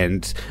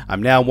 and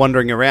I'm now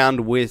wandering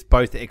around with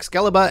both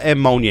Excalibur and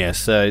Mjolnir.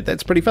 So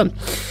that's pretty fun.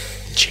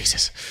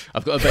 Jesus,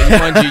 I've got. But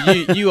mind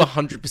you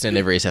 100%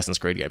 every Assassin's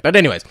Creed game. But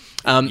anyways,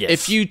 Yes.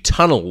 If you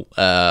tunnel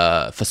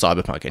for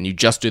Cyberpunk and you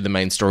just do the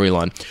main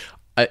storyline,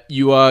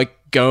 you are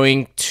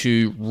going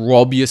to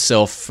rob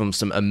yourself from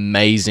some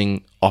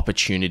amazing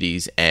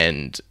opportunities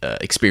and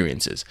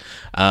experiences.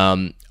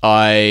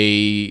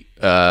 I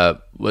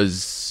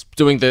was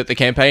doing the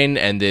campaign,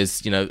 and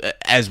there's,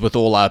 as with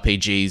all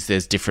RPGs,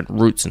 there's different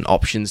routes and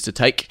options to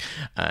take,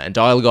 and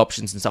dialogue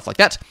options and stuff like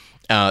that.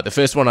 The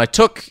first one I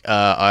took,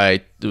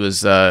 I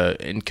was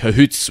in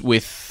cahoots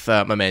with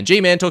my man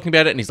G-Man talking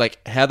about it, and he's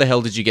like, how the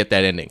hell did you get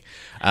that ending?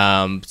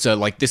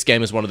 So, this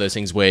game is one of those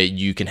things where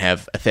you can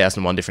have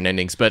 1,001 different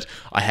endings, but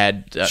I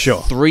had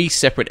Sure. 3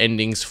 separate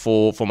endings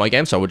for my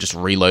game, so I would just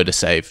reload a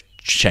save,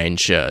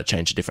 change a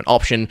different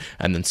option,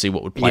 and then see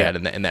what would play out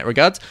in that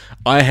regards.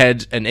 I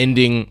had an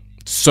ending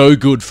so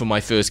good for my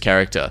first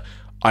character,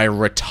 I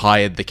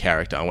retired the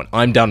character. I went,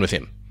 I'm done with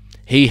him.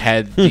 He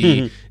had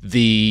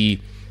the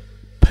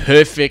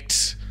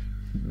perfect,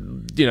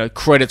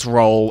 credits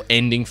roll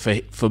ending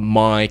for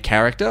my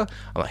character.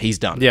 I'm like, he's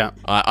done. Yeah.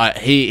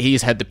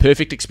 He's had the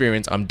perfect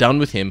experience. I'm done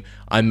with him.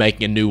 I'm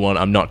making a new one.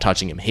 I'm not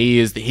touching him. He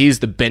is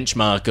the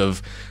benchmark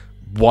of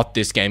what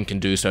this game can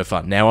do so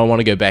far. Now I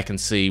want to go back and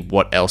see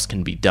what else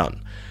can be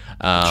done.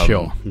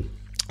 Sure.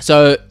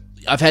 So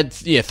I've had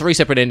 3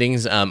 separate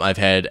endings. I've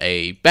had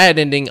a bad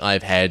ending,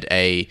 I've had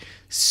a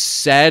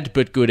sad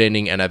but good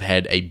ending, and I've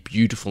had a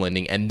beautiful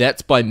ending. And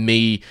that's by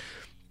me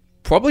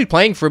probably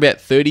playing for about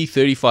 30,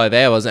 35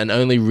 hours and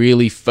only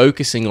really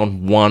focusing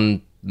on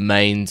one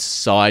main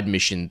side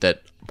mission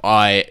that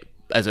I,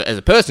 as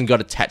a person,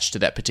 got attached to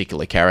that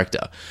particular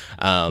character.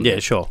 Yeah,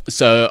 sure.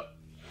 So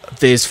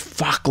there's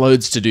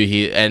fuckloads to do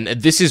here, and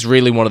this is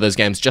really one of those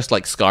games, just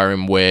like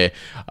Skyrim, where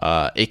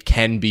it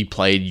can be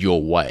played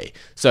your way.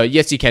 So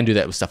yes, you can do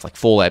that with stuff like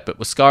Fallout, but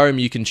with Skyrim,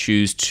 you can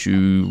choose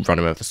to run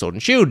around with a sword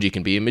and shield, you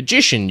can be a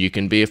magician, you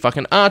can be a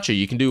fucking archer,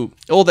 you can do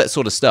all that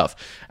sort of stuff.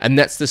 And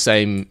that's the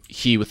same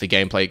here with the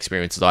gameplay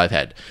experiences I've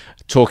had.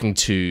 Talking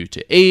to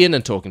Ian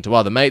and talking to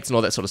other mates and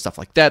all that sort of stuff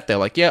like that, they're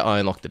like, yeah, I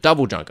unlocked the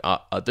double jump,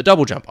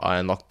 I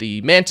unlocked the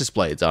mantis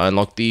blades, I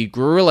unlocked the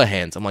gorilla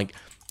hands. I'm like,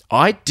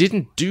 I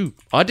didn't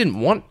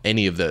want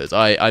any of those.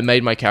 I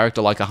made my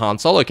character like a Han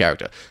Solo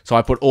character. So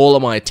I put all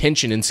of my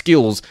attention and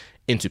skills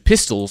into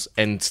pistols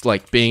and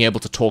being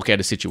able to talk out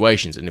of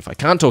situations. And if I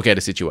can't talk out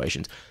of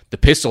situations, the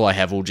pistol I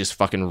have will just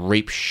fucking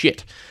reap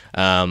shit.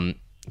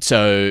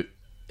 So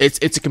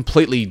it's a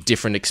completely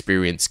different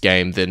experience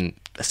game than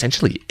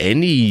essentially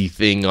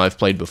anything I've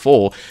played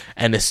before.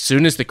 And as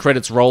soon as the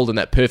credits rolled and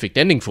that perfect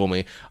ending for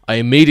me, I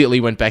immediately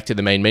went back to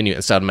the main menu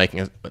and started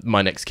making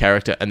my next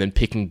character and then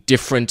picking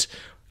different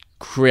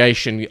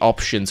creation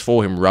options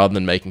for him. Rather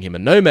than making him a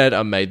nomad,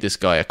 I made this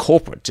guy a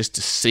corporate just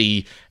to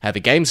see how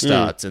the game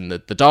starts and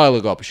the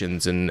dialogue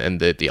options and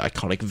the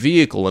iconic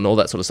vehicle and all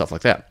that sort of stuff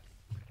like that.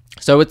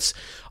 So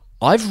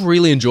I've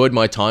really enjoyed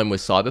my time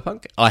with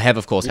Cyberpunk. I have,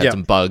 of course, had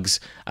some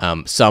bugs,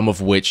 some of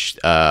which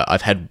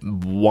I've had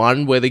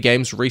one where the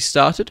game's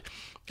restarted.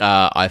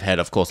 I've had,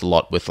 of course, a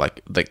lot with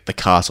the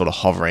car sort of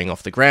hovering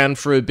off the ground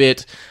for a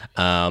bit.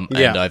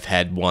 And I've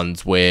had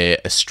ones where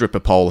a stripper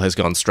pole has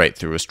gone straight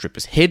through a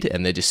stripper's head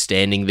and they're just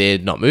standing there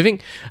not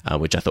moving,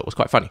 which I thought was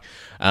quite funny.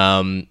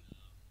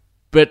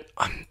 But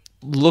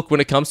look,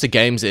 when it comes to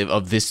games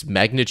of this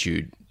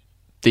magnitude,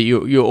 that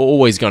you're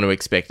always going to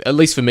expect, at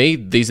least for me,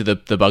 these are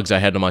the bugs I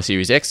had on my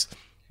Series X.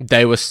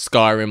 They were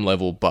Skyrim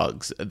level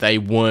bugs. They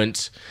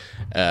weren't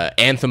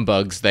Anthem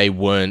bugs. They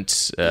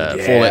weren't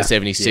Fallout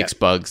 76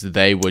 bugs.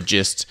 They were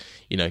just,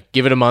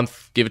 give it a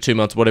month, give it 2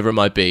 months, whatever it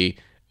might be,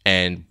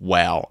 and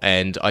wow.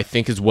 And I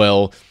think as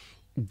well,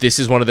 this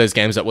is one of those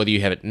games that whether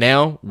you have it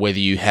now, whether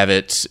you have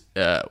it,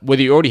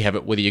 whether you already have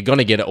it, whether you're going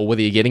to get it, or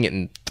whether you're getting it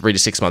in 3 to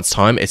 6 months'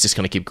 time, it's just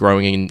going to keep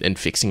growing and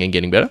fixing and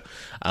getting better.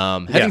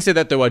 Having said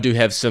that, though, I do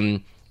have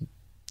some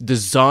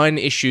design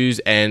issues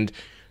and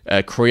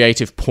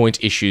creative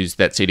point issues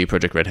that CD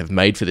Projekt Red have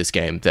made for this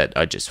game that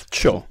I just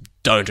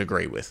don't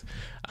agree with.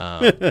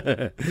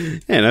 Yeah,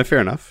 no, fair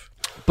enough.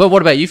 But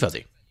what about you,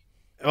 Fuzzy?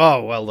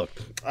 Oh, well, look,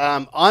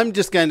 I'm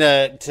just going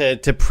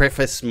to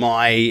preface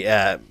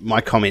my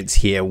my comments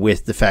here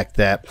with the fact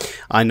that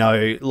I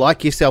know,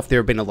 like yourself, there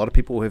have been a lot of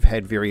people who have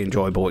had very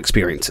enjoyable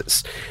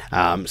experiences.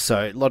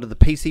 So a lot of the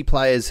PC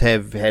players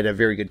have had a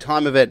very good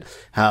time of it,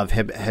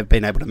 have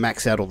been able to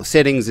max out all the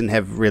settings and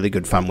have really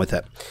good fun with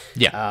it.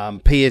 Yeah.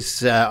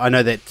 I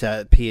know that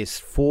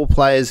PS4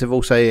 players have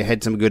also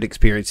had some good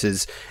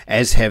experiences,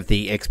 as have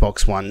the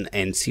Xbox One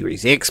and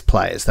Series X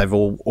players. They've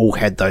all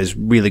had those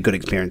really good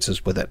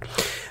experiences with it.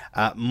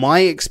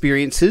 My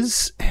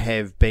experiences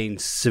have been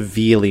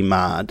severely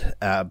marred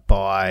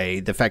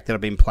by the fact that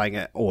I've been playing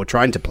it or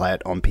trying to play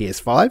it on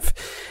PS5,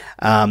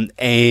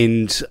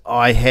 and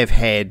I have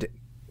had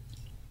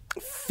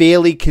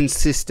fairly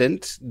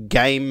consistent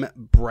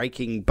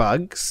game-breaking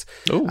bugs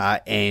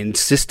and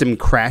system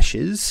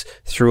crashes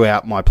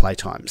throughout my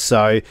playtime.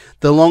 So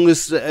the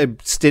longest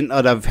stint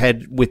that I've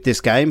had with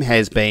this game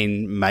has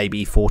been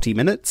maybe 40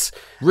 minutes.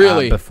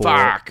 Really?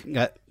 Fuck.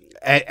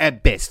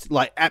 At best,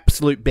 like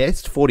absolute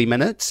best, 40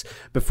 minutes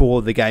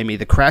before the game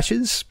either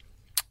crashes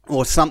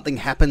or something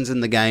happens in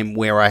the game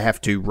where I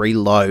have to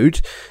reload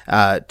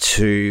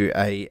to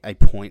a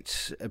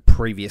point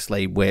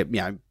previously where,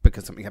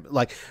 because something happened.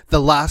 Like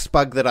the last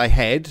bug that I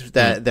had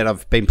that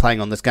I've been playing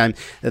on this game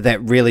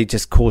that really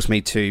just caused me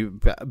to,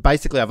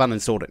 basically I've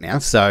uninstalled it now.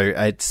 So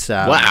it's...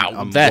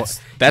 wow,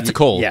 that's a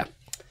call. Yeah.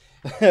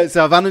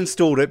 So I've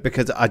uninstalled it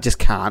because I just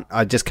can't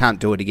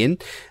do it again.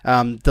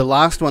 The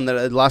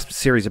last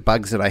series of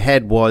bugs that I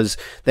had was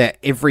that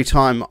every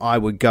time I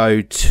would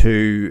go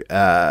to,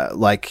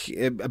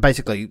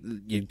 basically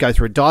you'd go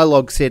through a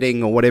dialogue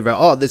setting or whatever.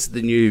 Oh, this is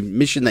the new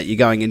mission that you're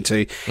going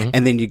into. Mm-hmm.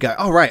 And then you go,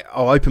 oh, right,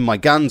 I'll open my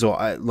guns or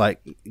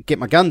get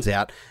my guns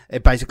out.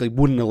 It basically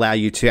wouldn't allow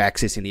you to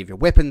access any of your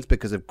weapons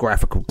because of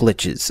graphical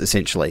glitches,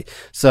 essentially.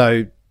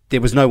 So there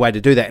was no way to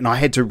do that, and I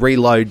had to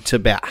reload to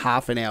about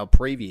half an hour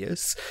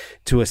previous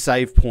to a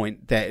save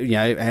point that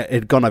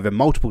had gone over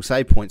multiple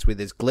save points where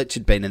this glitch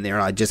had been in there,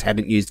 and I just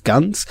hadn't used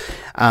guns,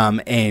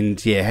 had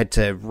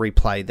to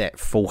replay that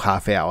full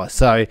half hour.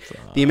 So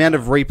the amount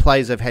of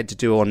replays I've had to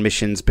do on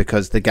missions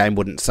because the game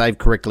wouldn't save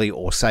correctly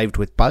or saved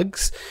with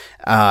bugs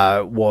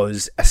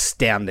was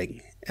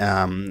astounding.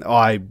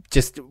 I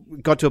just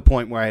got to a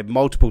point where I had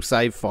multiple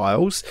save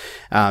files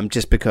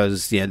just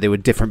because there were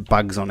different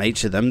bugs on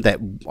each of them that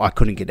I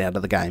couldn't get out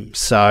of the game.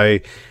 So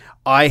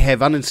I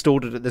have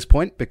uninstalled it at this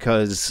point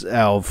because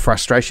of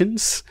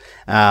frustrations.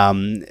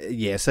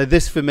 So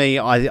this for me,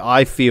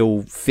 I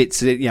feel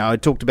fits it. I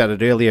talked about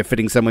it earlier,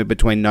 fitting somewhere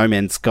between No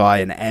Man's Sky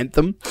and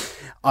Anthem.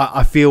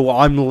 I feel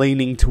I'm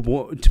leaning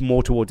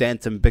more towards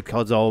Anthem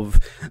because of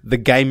the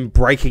game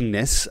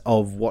breakingness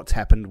of what's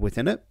happened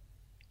within it.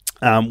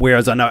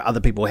 Whereas I know other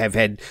people have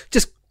had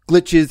just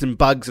glitches and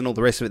bugs and all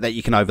the rest of it that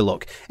you can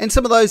overlook. And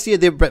some of those,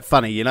 they're a bit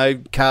funny,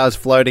 cars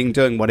floating,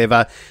 doing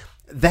whatever.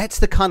 That's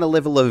the kind of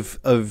level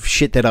of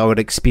shit that I would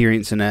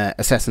experience in an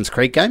Assassin's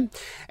Creed game.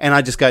 And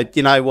I just go,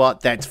 you know what,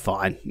 that's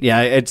fine.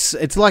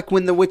 It's like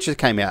when The Witcher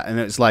came out and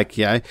it's like,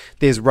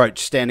 there's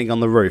Roach standing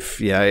on the roof.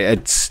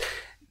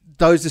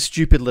 Those are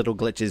stupid little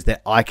glitches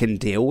that I can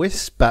deal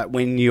with. But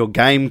when your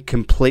game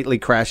completely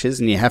crashes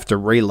and you have to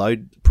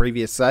reload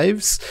previous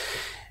saves,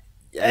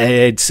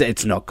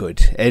 it's not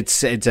good.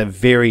 It's a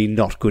very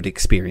not good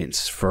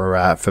experience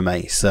for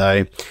me.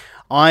 So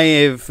I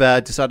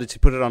have decided to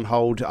put it on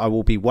hold. I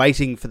will be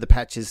waiting for the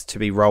patches to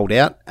be rolled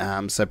out.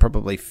 So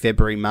probably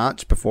February,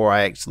 March before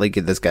I actually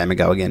give this game a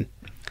go again.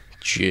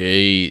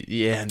 Gee,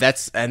 yeah,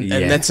 that's an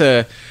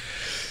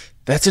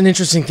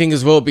interesting thing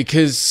as well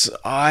because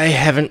I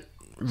haven't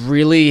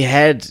really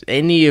had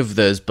any of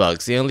those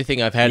bugs. The only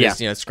thing I've had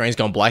is screen's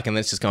gone black and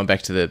then it's just gone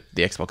back to the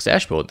Xbox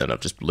dashboard. Then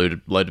I've just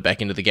loaded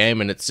back into the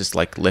game and it's just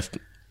like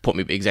put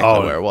me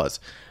exactly where it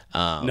was.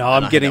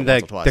 I'm getting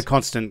the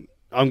constant.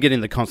 I'm getting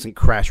the constant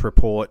crash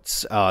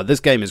reports. This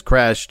game has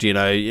crashed.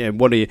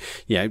 What do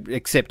you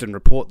accept and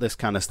report this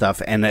kind of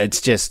stuff, and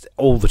it's just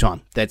all the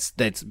time. That's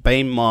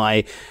been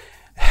my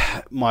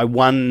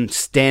one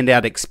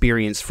standout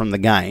experience from the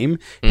game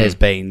has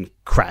been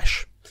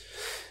crash.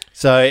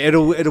 So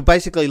it'll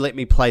basically let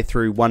me play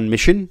through one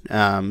mission,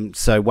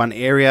 so one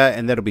area,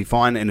 and that'll be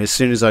fine. And as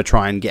soon as I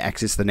try and get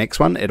access to the next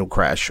one, it'll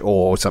crash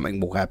or something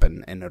will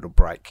happen and it'll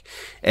break.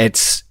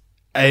 It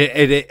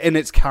in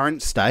its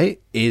current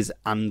state is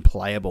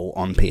unplayable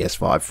on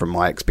PS5 from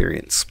my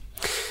experience.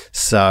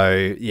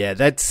 So yeah,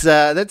 that's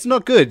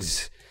not good.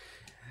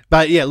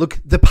 But yeah, look,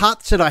 the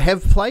parts that I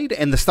have played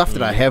and the stuff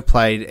that I have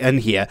played in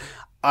here,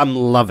 I'm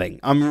loving.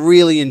 I'm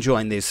really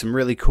enjoying. There's some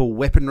really cool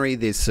weaponry.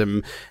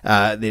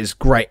 There's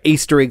great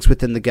Easter eggs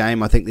within the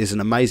game. I think there's an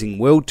amazing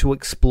world to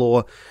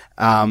explore.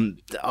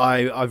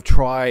 I've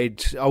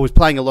tried. I was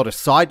playing a lot of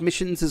side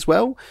missions as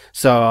well,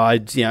 so I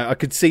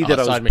could see that I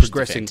was side missions are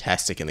progressing.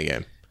 fantastic in the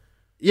game.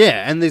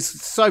 Yeah, and there's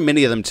so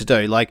many of them to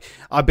do. Like,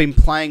 I've been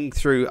playing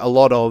through a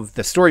lot of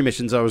the story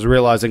missions. I was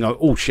realizing,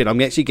 oh shit,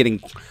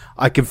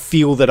 I could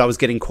feel that I was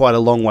getting quite a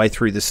long way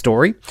through the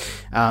story.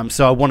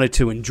 So I wanted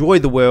to enjoy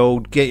the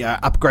world,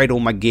 upgrade all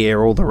my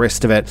gear, all the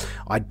rest of it.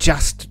 I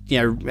just,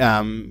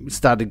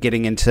 started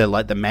getting into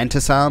like the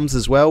Mantis arms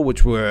as well,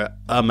 which were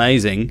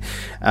amazing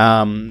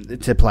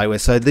to play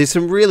with. So there's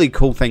some really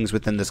cool things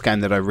within this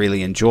game that I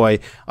really enjoy.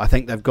 I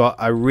think they've got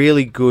a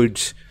really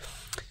good...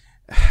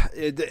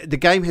 The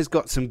game has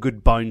got some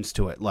good bones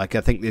to it. Like,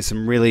 I think there's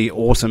some really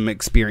awesome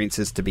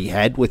experiences to be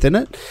had within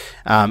it.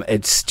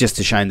 It's just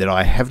a shame that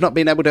I have not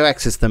been able to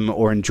access them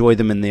or enjoy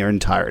them in their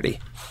entirety.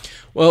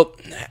 Well,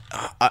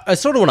 I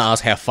sort of want to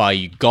ask how far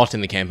you got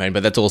in the campaign,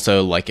 but that's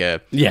also like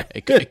it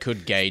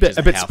could gauge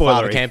a bit how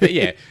far the spoilery.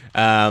 campaign.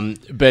 Yeah.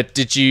 But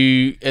did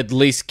you at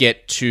least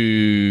get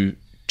to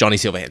Johnny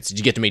Silverhands? Did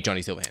you get to meet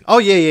Johnny Silverhands? Oh,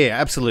 yeah,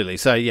 absolutely.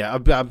 So, yeah,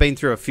 I've been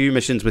through a few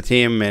missions with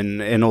him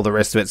and all the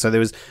rest of it. So there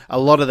was a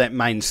lot of that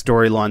main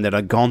storyline that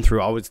I'd gone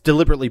through. I was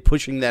deliberately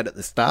pushing that at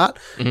the start.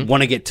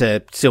 Want to get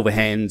to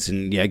Silverhands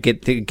and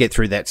get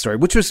through that story,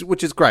 which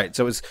is great.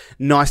 So it was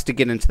nice to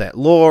get into that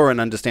lore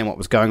and understand what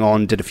was going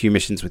on. Did a few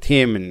missions with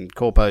him and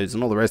Corpos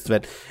and all the rest of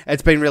it.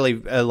 It's been really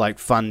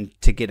fun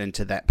to get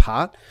into that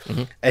part.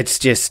 It's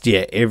just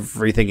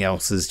everything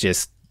else is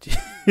just.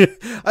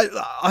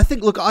 I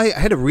think, look, I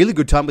had a really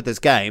good time with this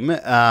game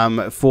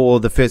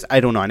for the first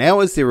 8 or 9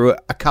 hours. There were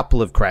a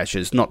couple of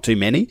crashes, not too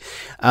many.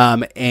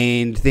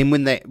 And then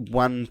when that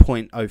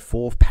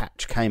 1.04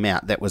 patch came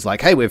out, that was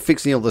like, hey, we're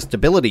fixing all the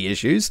stability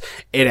issues,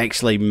 it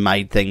actually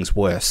made things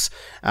worse.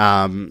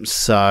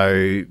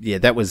 So, yeah,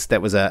 that was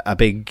a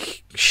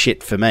big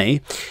shit for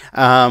me.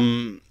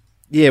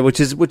 Which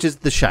is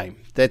the shame.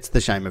 That's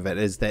the shame of it,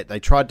 is that they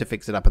tried to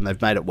fix it up and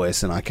they've made it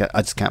worse, and I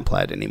just can't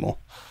play it anymore.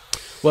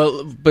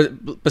 Well,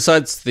 but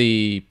besides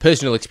the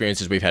personal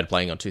experiences we've had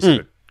playing on two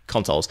separate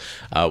consoles,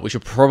 we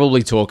should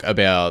probably talk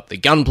about the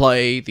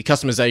gunplay, the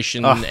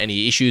customization,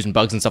 any issues and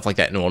bugs and stuff like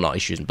that. No, not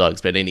issues and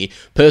bugs, but any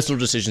personal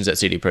decisions that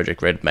CD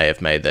Projekt Red may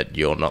have made that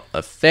you're not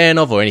a fan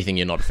of, or anything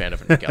you're not a fan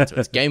of in regards to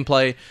its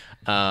gameplay.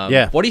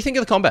 What do you think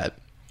of the combat?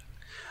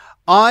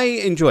 I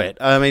enjoy it.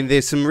 I mean,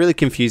 there's some really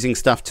confusing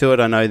stuff to it.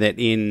 I know that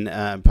Ian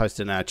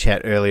posted in our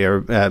chat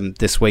earlier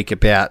this week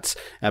about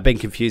being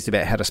confused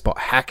about how to spot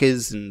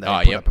hackers, and they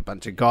put up a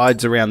bunch of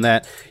guides around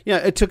that.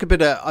 It took a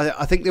bit of...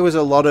 I think there was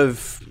a lot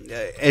of...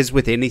 As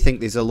with anything,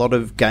 there's a lot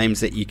of games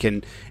that you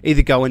can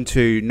either go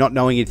into not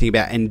knowing anything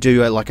about and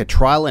do a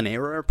trial and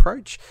error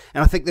approach.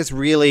 And I think this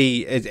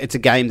really... It's a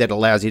game that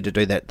allows you to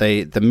do that.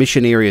 The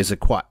mission areas are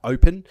quite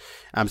open.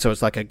 So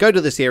it's like go to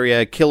this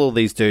area, kill all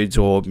these dudes,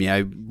 or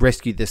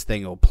rescue this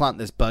thing, or plant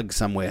this bug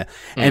somewhere,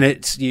 and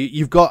it's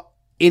you've got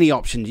any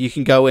options. You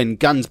can go in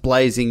guns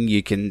blazing,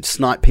 you can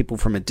snipe people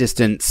from a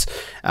distance,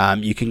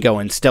 you can go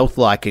in stealth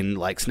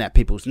and snap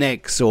people's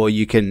necks, or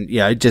you can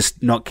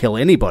just not kill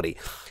anybody.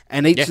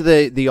 And each of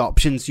the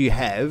options you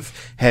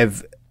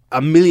have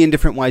a million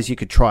different ways you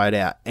could try it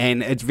out,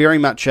 and it's very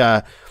much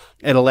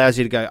it allows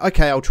you to go,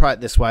 okay, I'll try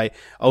it this way.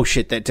 Oh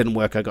shit, that didn't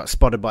work. I got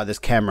spotted by this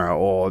camera,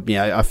 or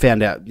I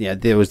found out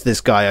there was this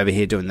guy over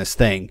here doing this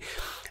thing.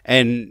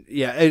 And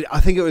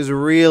I think it was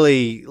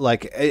really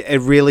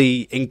it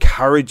really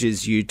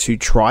encourages you to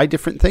try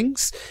different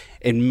things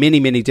in many,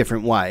 many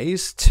different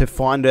ways to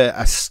find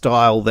a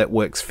style that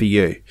works for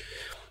you.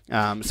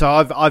 So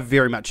I've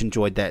very much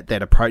enjoyed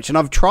that approach, and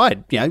I've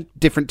tried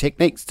different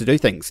techniques to do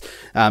things,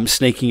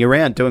 sneaking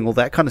around, doing all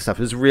that kind of stuff.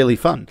 It was really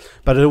fun,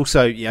 but it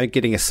also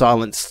getting a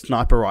silenced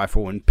sniper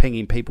rifle and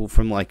pinging people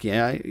from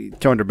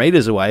 200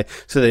 meters away,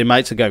 so their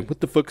mates are going,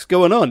 "What the fuck's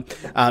going on?"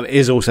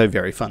 Is also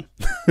very fun.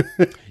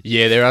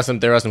 Yeah, there are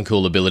some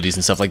cool abilities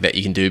and stuff like that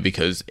you can do,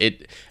 because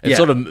it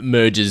sort of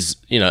merges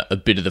a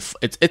bit of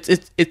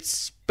the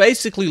it's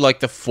basically like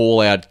the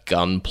Fallout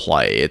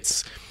gunplay.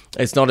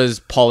 It's not as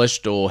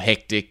polished or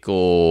hectic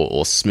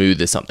or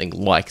smooth as something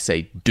like,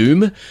 say,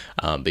 Doom,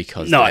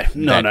 because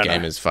that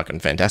game is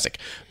fucking fantastic.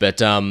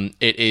 But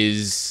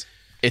it's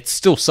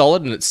still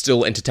solid and it's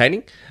still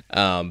entertaining.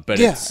 But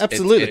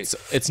absolutely,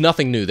 it's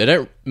nothing new. They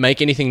don't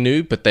make anything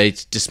new, but they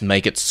just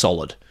make it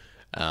solid.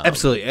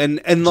 Absolutely,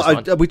 and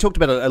we talked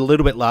about it a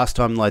little bit last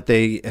time, like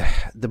the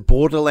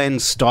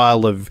Borderlands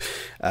style of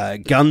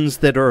guns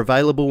that are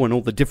available, and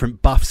all the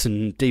different buffs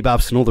and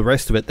debuffs and all the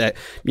rest of it that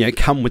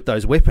come with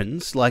those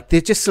weapons. Like,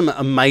 there's just some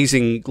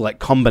amazing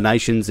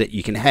combinations that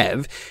you can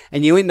have,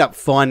 and you end up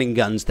finding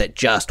guns that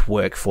just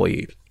work for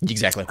you.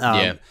 Exactly.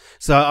 Yeah.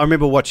 So I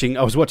remember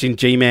I was watching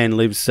G-Man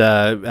Live's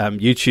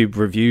YouTube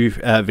review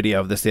video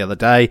of this the other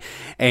day,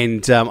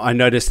 and I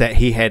noticed that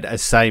he had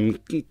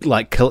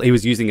he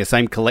was using the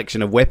same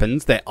collection of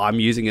weapons that I'm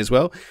using as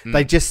well.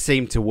 They just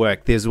seem to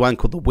work. There's one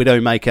called the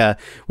Widowmaker,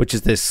 which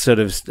is this sort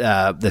of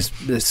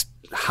this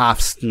half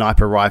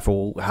sniper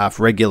rifle, half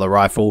regular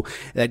rifle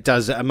that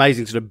does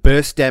amazing sort of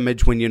burst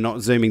damage when you're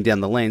not zooming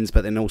down the lens,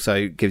 but then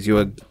also gives you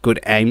a good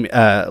aim,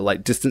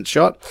 like distance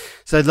shot.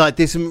 So like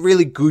there's some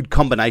really good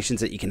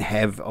combinations that you can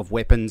have of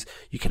weapons.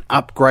 You can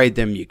upgrade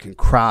them, you can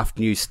craft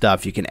new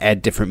stuff, you can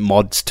add different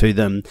mods to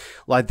them.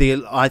 I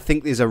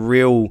think there's a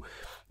real...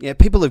 Yeah,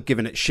 people have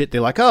given it shit.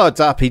 They're like, oh, it's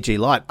RPG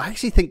light. I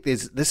actually think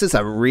this is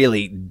a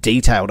really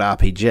detailed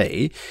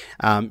RPG.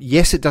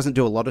 Yes, it doesn't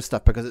do a lot of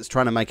stuff because it's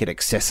trying to make it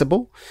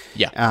accessible.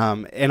 Yeah.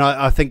 And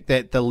I think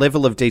that the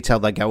level of detail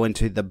they go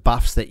into, the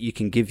buffs that you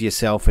can give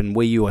yourself and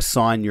where you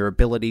assign your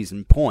abilities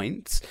and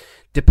points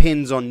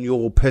depends on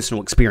your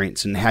personal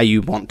experience and how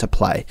you want to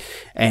play.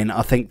 And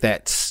I think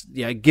that's,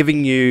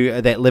 giving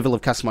you that level of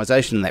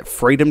customization and that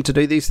freedom to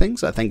do these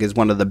things, I think is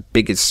one of the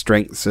biggest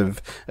strengths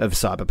of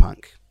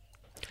Cyberpunk.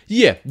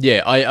 Yeah.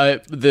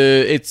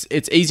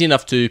 It's easy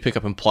enough to pick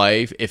up and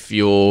play if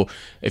you're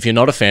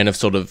not a fan of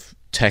sort of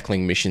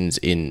tackling missions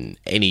in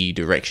any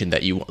direction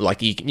that you want.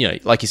 Like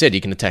you said, you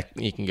can attack,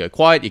 you can go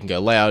quiet, you can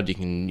go loud, you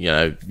can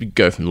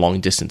go from long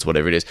distance,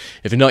 whatever it is.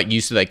 If you're not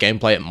used to that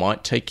gameplay, it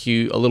might take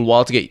you a little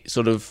while to get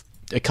sort of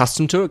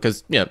accustomed to it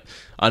because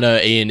I know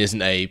Ian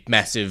isn't a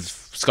massive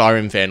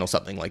Skyrim fan or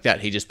something like that.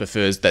 He just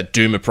prefers that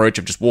Doom approach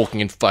of just walking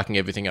and fucking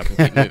everything up and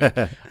keep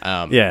moving.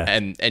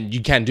 And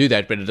you can do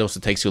that, but it also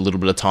takes you a little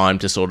bit of time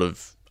to sort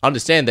of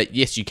understand that,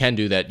 yes, you can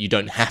do that. You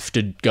don't have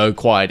to go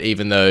quiet,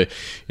 even though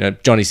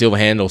Johnny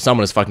Silverhand or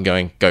someone is fucking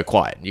going, go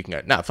quiet. You can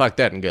go, nah, fuck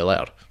that, and go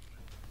loud.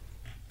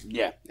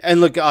 Yeah. And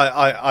look,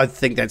 I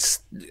think it's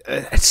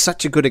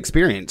such a good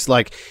experience.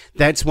 Like,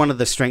 that's one of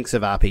the strengths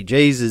of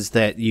RPGs is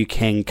that you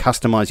can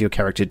customize your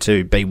character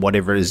to be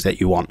whatever it is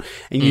that you want.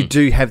 And you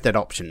do have that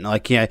option.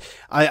 Like,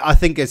 I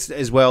think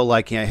as well,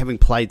 like, having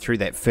played through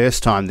that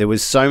first time, there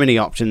was so many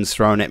options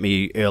thrown at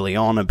me early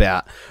on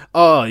about,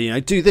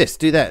 do this,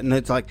 do that. And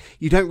it's like,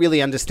 you don't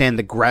really understand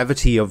the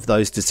gravity of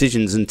those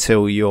decisions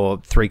until you're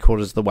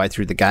 3/4 of the way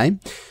through the game.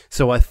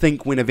 So I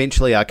think when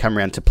eventually I come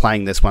around to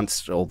playing this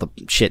once all the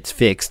shit's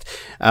fixed,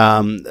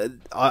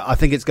 I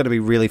think it's going to be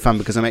really fun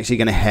because I'm actually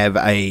going to have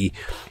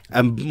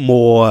I'm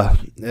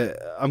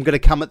going to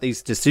come at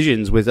these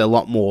decisions with a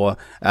lot more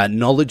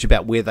knowledge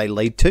about where they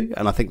lead to,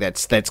 and I think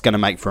that's going to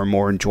make for a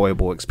more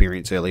enjoyable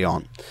experience early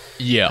on.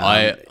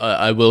 Yeah,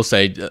 I will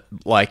say,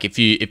 like, if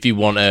you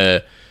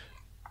want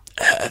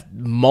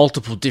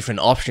multiple different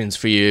options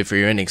for your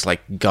endings,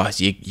 like, guys,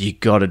 you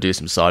got to do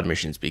some side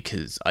missions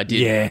because I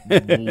did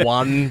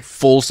one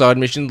full side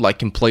mission, like,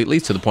 completely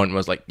to the point where I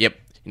was like, yep,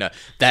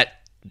 that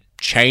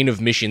chain of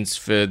missions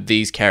for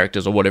these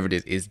characters or whatever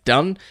it is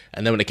done.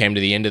 And then when it came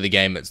to the end of the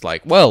game, it's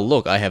like, well,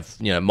 look, I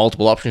have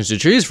multiple options to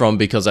choose from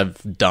because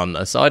I've done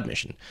a side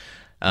mission.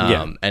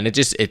 And it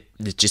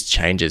just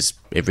changes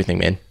everything,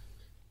 man.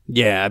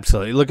 Yeah,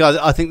 absolutely. Look,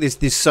 I think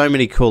there's so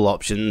many cool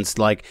options.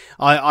 Like,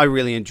 I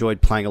really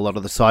enjoyed playing a lot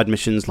of the side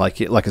missions.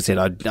 Like I said,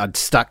 I'd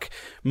stuck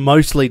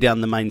mostly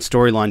down the main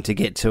storyline to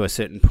get to a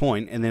certain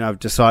point, and then I've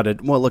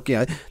decided, well, look,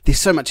 there's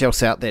so much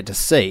else out there to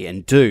see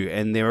and do,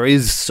 and there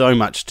is so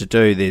much to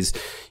do. There's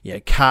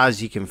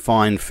cars you can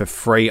find for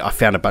free. I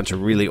found a bunch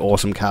of really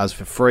awesome cars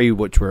for free,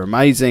 which were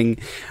amazing.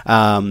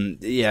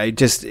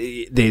 Just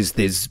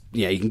there's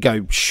you can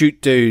go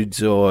shoot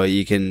dudes, or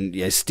you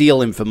can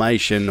steal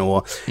information,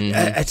 or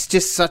it's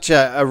just such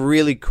a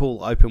really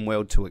cool open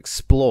world to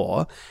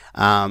explore.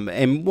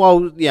 And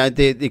while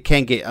they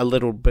can get a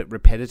little bit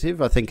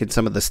repetitive, I think in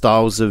some of the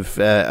styles of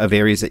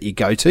areas that you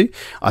go to,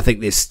 I think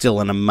there's still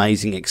an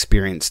amazing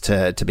experience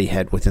to be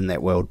had within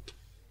that world.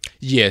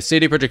 Yeah,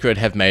 CD Projekt Red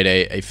have made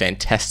a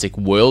fantastic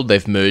world.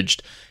 They've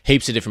merged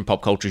heaps of different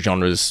pop culture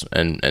genres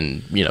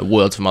and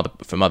worlds from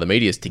other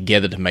medias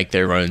together to make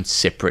their own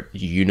separate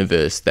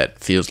universe that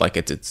feels like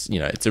it's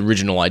its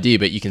original idea,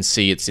 but you can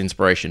see its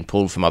inspiration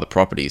pulled from other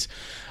properties.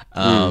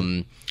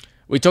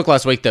 We talked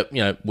last week that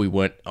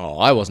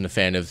I wasn't a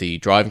fan of the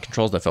driving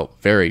controls. They felt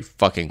very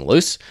fucking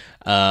loose.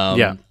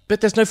 But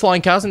there's no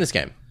flying cars in this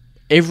game.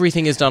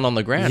 Everything is done on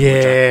the ground. Yeah.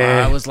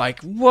 Which I was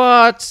like,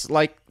 what?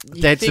 Like,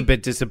 that's a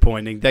bit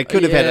disappointing. They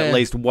could have had at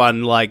least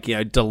one,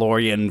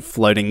 DeLorean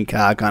floating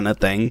car kind of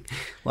thing.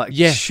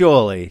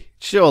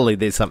 Surely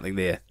there's something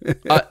there. You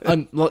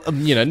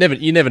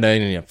never know.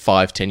 In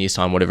 5-10 years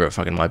time, whatever it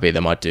fucking might be, they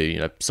might do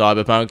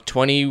Cyberpunk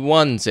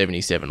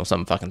 2177 or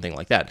some fucking thing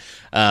like that.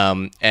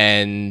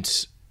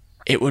 And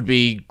it would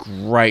be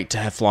great to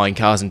have flying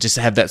cars and just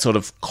have that sort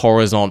of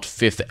Coruscant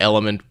Fifth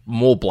Element,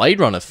 more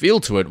Blade Runner feel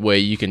to it, where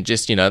you can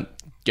just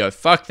go,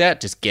 fuck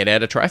that, just get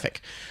out of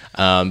traffic.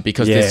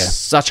 Because there's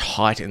such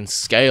height and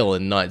scale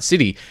in Night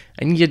City,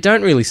 and you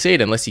don't really see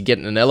it unless you get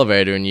in an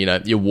elevator and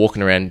you're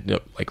walking around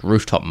like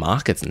rooftop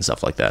markets and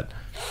stuff like that.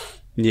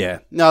 Yeah.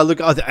 No, look,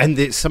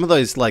 and some of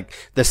those, like,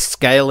 the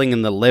scaling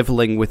and the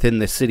leveling within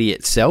the city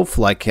itself,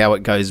 like how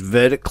it goes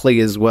vertically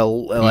as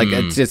well, like,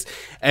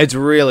 it's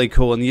really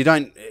cool. And you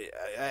don't,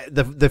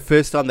 the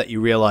first time that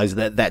you realize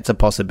that that's a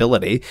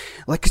possibility,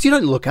 like, because you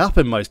don't look up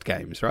in most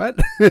games, right?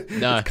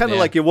 No, it's kind of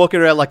like you're walking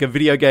around like a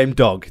video game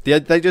dog.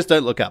 They just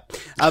don't look up.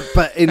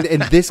 But in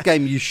this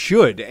game, you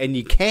should, and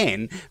you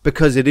can,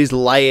 because it is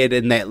layered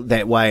in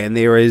that way. And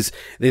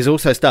there's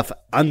also stuff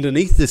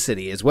underneath the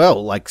city as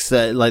well, like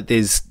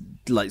there's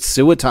like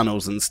sewer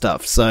tunnels and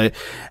stuff. So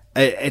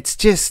it's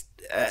just,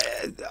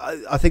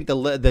 I think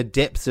the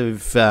depth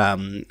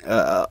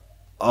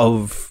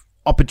of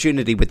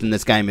opportunity within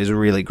this game is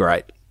really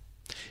great.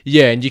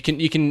 Yeah, and you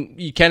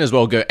can as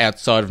well go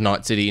outside of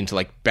Night City into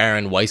like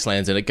barren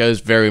wastelands, and it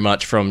goes very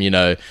much from,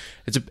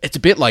 it's a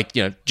bit like,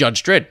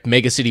 Judge Dredd,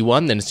 Mega City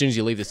 1, then as soon as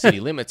you leave the city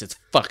limits, it's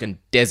fucking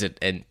desert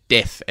and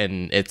death,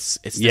 and it's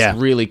this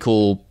really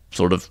cool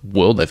sort of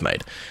world they've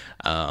made.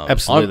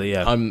 Absolutely,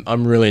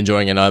 I'm really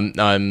enjoying it.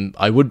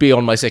 I would be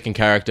on my second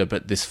character,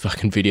 but this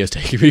fucking video is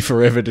taking me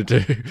forever to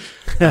do.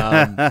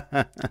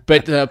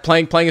 But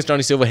playing as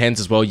Johnny Silverhands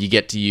as well, you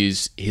get to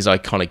use his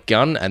iconic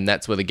gun, and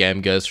that's where the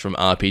game goes from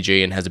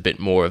RPG and has a bit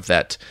more of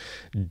that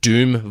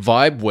Doom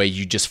vibe where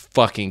you just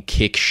fucking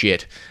kick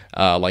shit.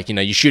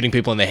 You're shooting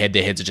people in the head,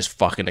 their heads are just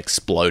fucking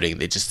exploding.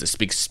 They're just this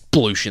big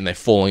sploosh and they're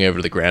falling over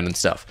to the ground and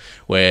stuff.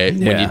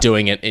 When you're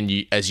doing it and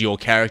you, as your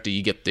character,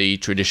 you get the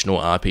traditional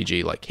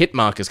RPG like hit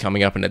markers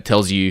coming up, and it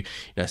tells you,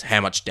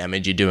 how much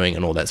damage you're doing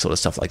and all that sort of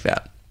stuff like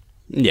that.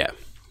 Yeah.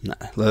 No,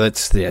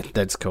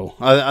 that's cool.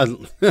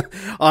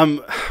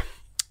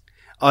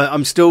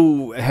 I'm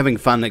still having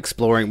fun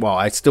exploring. Well,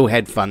 I still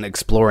had fun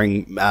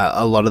exploring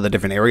a lot of the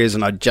different areas,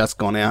 and I'd just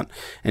gone out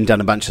and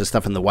done a bunch of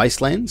stuff in the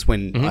wastelands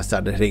when I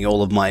started hitting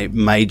all of my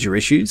major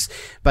issues.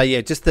 But yeah,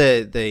 just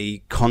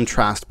the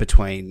contrast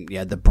between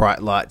the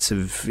bright lights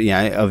of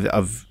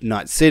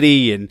Night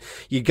City, and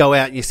you go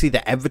out and you see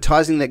the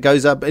advertising that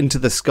goes up into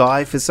the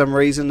sky for some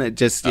reason. It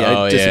just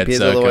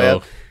disappears all the way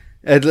out.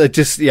 I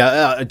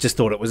just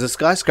thought it was a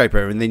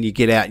skyscraper, and then you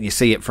get out and you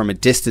see it from a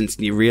distance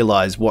and you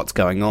realize what's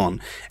going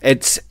on.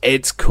 It's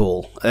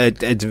cool.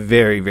 It's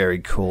very, very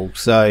cool.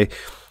 So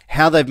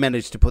how they've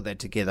managed to put that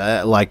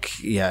together,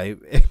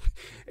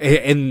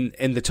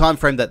 in the time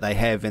frame that they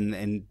have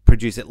and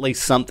produce at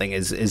least something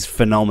is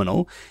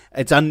phenomenal.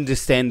 It's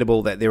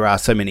understandable that there are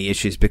so many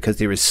issues because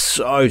there is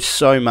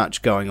so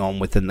much going on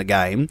within the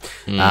game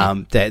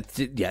that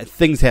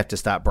things have to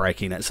start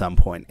breaking at some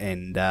point,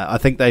 and I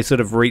think they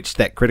sort of reached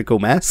that critical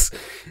mass.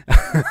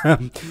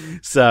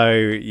 So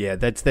yeah,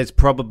 that's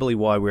probably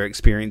why we're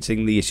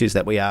experiencing the issues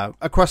that we are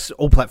across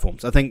all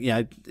platforms. I think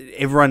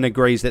everyone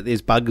agrees that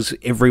there's bugs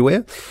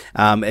everywhere.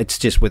 It's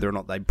just whether or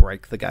not they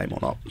break the game or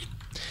not.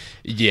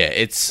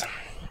 Yeah,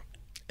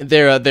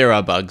 there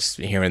are bugs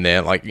here and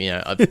there. Like,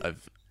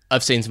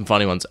 I've seen some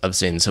funny ones. I've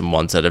seen some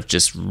ones that have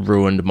just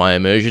ruined my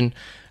immersion.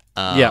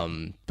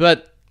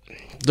 But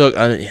look,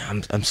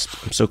 I'm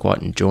still quite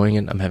enjoying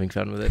it. I'm having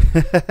fun with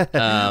it.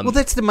 Well,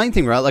 that's the main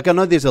thing, right? Like, I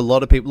know there's a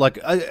lot of people,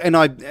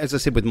 as I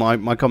said with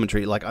my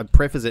commentary, like, I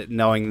preface it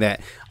knowing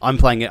that I'm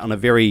playing it on a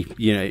very,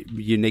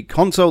 unique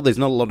console. There's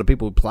not a lot of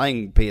people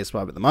playing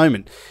PS5 at the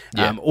moment,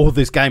 or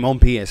this game on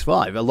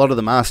PS5. A lot of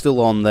them are still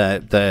on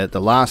the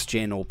last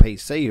gen or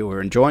PC who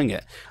are enjoying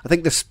it. I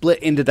think the split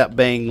ended up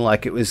being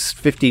like it was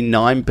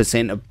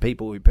 59% of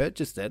people who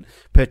purchased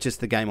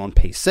the game on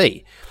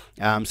PC.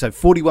 So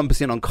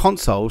 41% on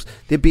consoles.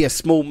 There'd be a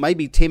small,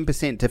 maybe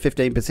 10% to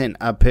 15%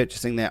 are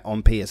purchasing that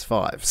on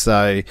PS5.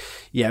 So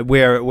yeah,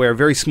 we're a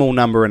very small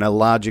number in a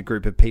larger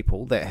group of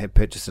people that have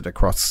purchased it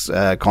across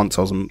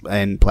consoles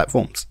and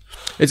platforms.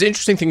 It's an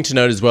interesting thing to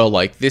note as well.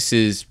 Like, this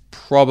is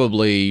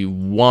probably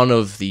one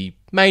of the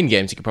main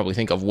games you could probably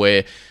think of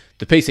where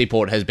the PC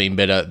port has been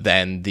better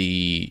than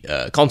the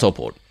console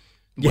port.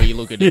 Where you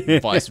look at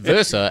it vice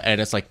versa,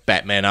 and it's like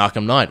Batman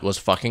Arkham Knight was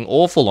fucking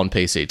awful on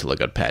PC till it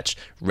got patched.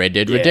 Red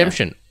Dead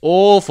Redemption,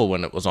 awful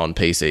when it was on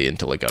PC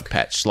until it got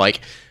patched.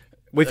 Like,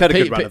 we've had a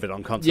good run of it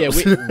on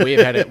consoles. Yeah,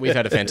 we've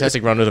had a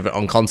fantastic run of it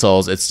on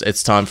consoles.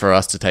 It's time for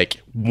us to take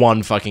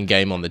one fucking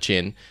game on the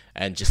chin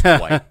and just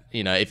wait.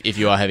 If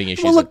you are having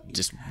issues,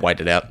 just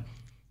wait it out.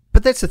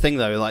 But that's the thing,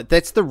 though. Like,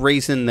 that's the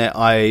reason that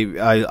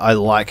I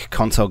like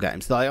console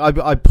games.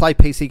 I play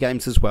PC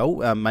games as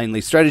well, mainly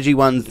strategy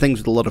ones, things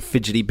with a lot of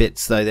fidgety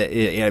bits, so that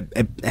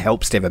it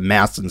helps to have a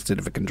mouse instead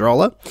of a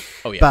controller.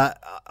 Oh yeah.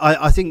 But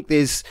I think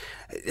there's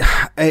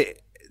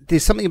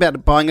something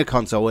about buying a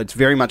console. It's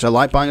very much, I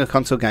like buying a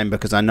console game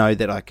because I know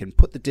that I can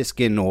put the disc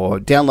in or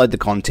download the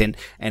content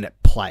and it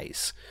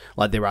plays.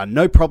 Like, there are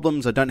no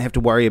problems. I don't have to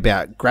worry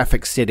about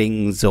graphic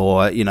settings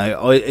or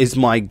is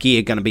my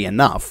gear going to be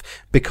enough,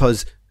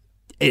 because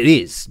it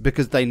is,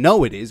 because they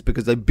know it is,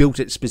 because they built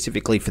it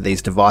specifically for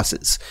these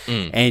devices.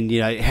 And,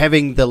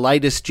 having the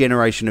latest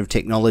generation of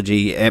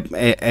technology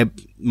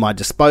my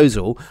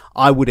disposal,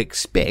 I would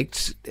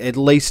expect at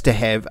least to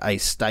have a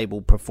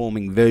stable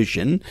performing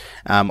version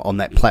on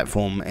that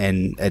platform,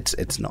 and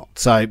it's not.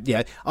 So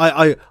yeah,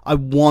 I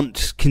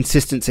want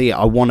consistency.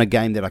 I want a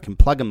game that I can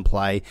plug and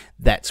play.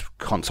 That's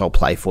console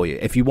play for you.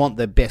 If you want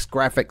the best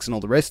graphics and all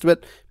the rest of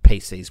it,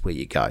 PC's where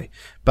you go.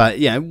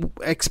 But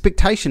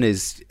expectation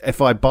is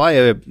if I buy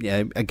a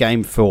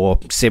game for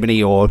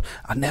 $70 or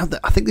now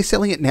I think they're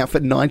selling it now for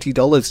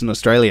 $90 in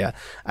Australia,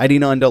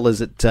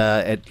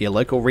 $89 at your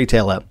local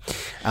retailer.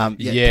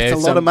 It's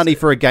a lot of money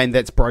for a game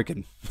that's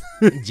broken.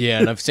 Yeah,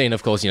 and I've seen,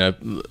 of course,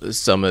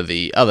 some of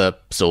the other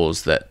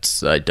stores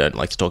that I don't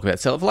like to talk about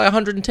sell it for like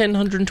 $110,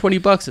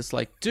 $120. It's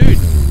like, dude,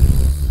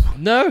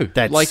 no,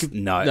 that's like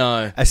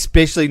no,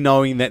 especially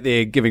knowing that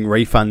they're giving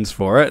refunds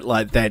for it.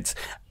 Like that's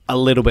a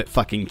little bit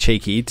fucking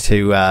cheeky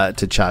to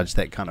charge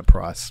that kind of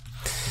price.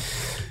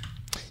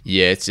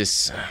 Yeah, it's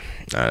just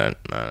I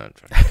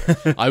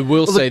don't. I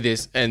will say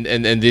this, and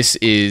this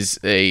is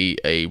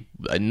a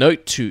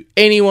note to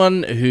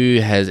anyone who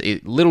has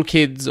little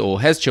kids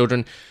or has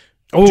children.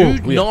 Do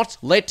not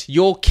let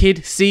your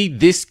kid see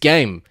this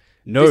game.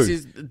 No.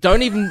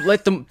 Don't even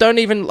let them,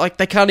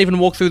 they can't even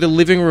walk through the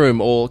living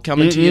room or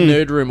come into your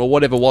nerd room or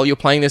whatever while you're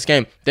playing this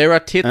game. There are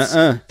tits,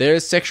 there are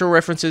sexual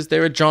references,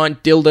 there are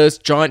giant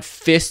dildos, giant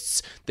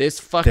fists,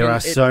 there are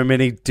so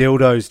many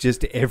dildos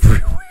just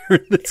everywhere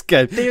in this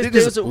game. They're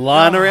just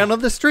lying around on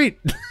the street.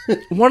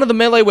 One of the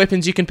melee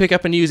weapons you can pick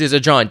up and use is a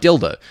giant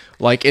dildo.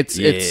 Like,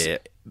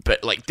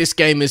 but like, this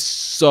game is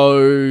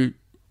so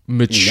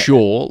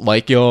mature.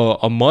 Like,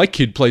 my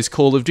kid plays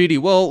Call of Duty.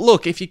 Well,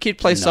 look, if your kid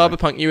plays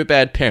Cyberpunk, you're a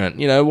bad parent.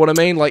 You know what I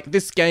mean? Like,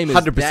 this game is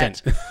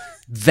 100%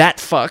 that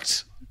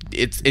fucked.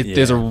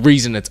 There's a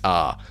reason it's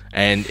R.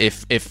 And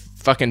if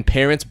fucking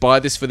parents buy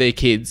this for their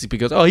kids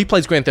because he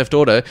plays Grand Theft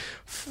Auto,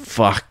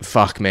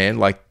 fuck man,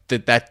 like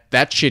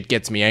that shit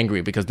gets me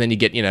angry, because then you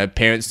get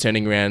parents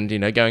turning around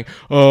going,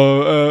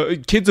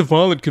 kids are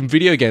violent in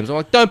video games. I'm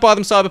like, don't buy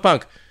them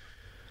Cyberpunk.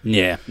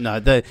 Yeah,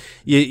 no,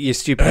 you're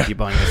stupid if you're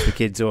buying this for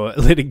kids or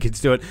letting kids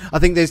do it. I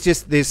think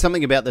there's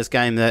something about this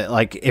game that,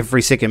 like,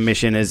 every second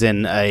mission is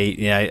in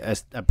a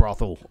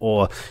brothel,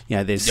 or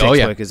there's sex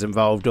workers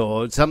involved,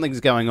 or something's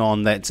going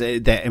on that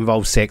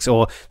involves sex,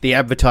 or the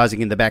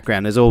advertising in the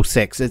background is all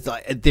sex. It's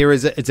like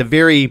it's a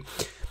very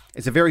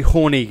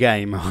horny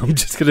game. I'm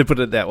just going to put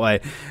it that way.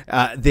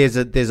 There's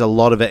a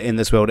lot of it in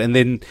this world, and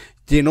then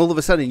all of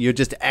a sudden you're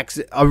just.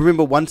 I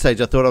remember one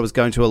stage I thought I was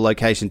going to a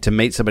location to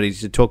meet somebody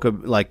to talk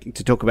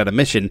about a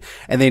mission,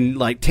 and then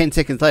like 10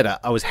 seconds later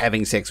I was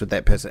having sex with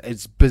that person.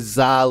 It's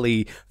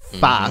bizarrely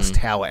fast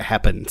how it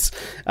happens.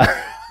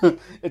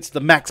 It's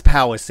the max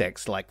power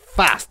sex, like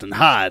fast and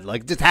hard,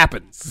 like it just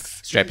happens.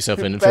 Strap yourself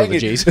in and feel the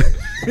G's.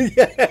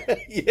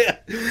 yeah.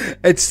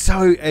 It's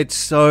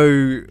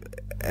so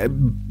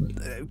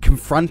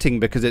confronting,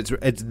 because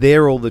it's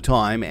there all the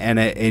time, and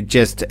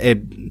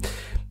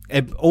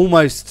it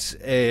almost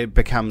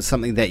becomes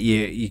something that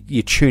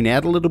you tune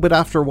out a little bit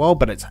after a while,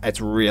 but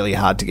it's really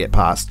hard to get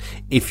past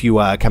if you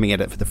are coming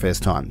at it for the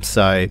first time.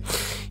 So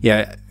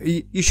yeah,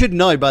 you should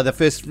know within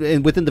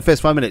the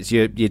first 5 minutes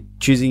you're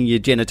choosing your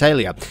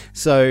genitalia.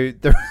 So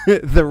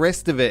the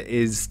rest of it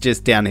is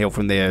just downhill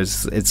from there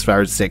as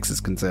far as sex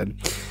is concerned.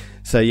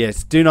 So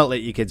yes, do not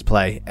let your kids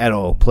play at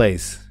all,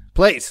 please.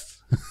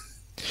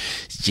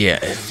 Yeah,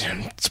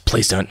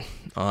 please don't.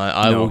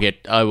 I will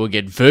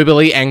get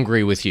verbally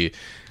angry with you.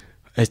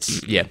 Other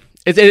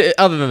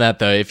than that,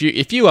 though,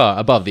 if you are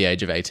above the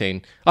age of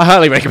 18, I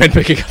highly recommend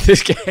picking up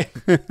this game.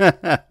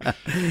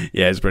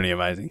 Yeah, it's pretty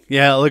amazing.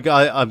 Yeah, look,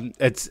 I've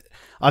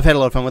had a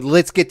lot of fun with it.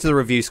 Let's get to the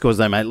review scores,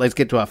 though, mate. Let's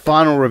get to our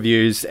final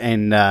reviews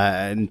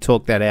and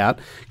talk that out,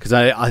 because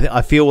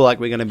I feel like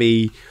we're going to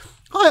be.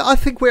 I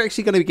think we're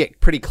actually going to get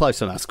pretty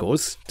close on our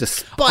scores,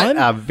 despite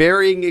our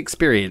varying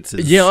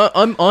experiences. Yeah,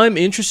 I'm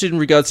interested in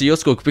regards to your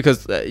score,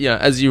 because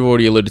as you've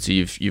already alluded to,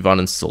 you've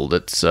uninstalled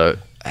it. So,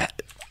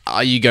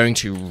 are you going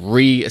to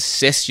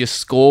reassess your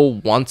score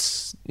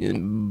once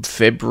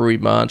February,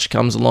 March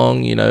comes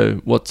along?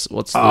 What's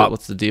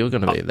the deal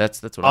going to be?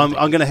 That's what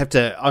I'm going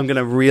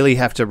to really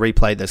have to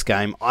replay this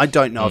game. I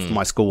don't know if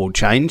my score will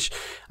change,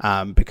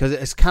 because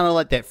it's kind of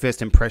like that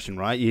first impression,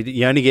 right?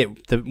 You only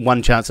get the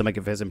one chance to make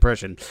a first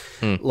impression.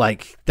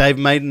 Like, they've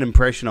made an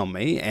impression on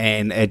me,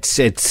 and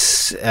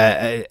it's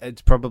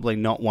probably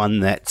not one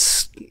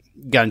that's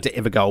going to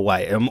ever go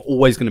away. I'm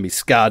always going to be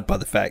scarred by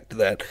the fact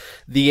that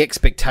the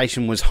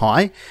expectation was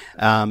high.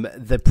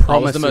 The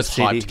promise was the most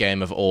hyped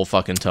game of all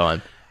fucking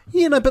time.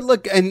 But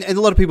look, and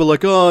a lot of people are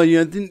like,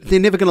 they're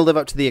never going to live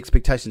up to the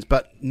expectations.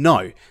 But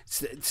no,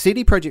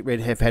 CD Projekt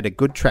Red have had a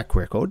good track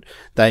record.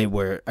 They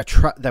were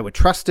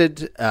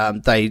trusted.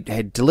 They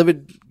had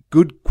delivered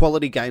good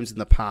quality games in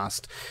the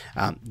past.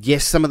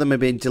 Yes, some of them have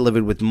been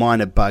delivered with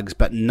minor bugs,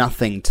 but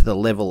nothing to the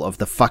level of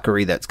the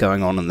fuckery that's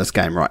going on in this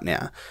game right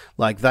now.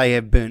 Like, they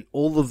have burnt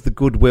all of the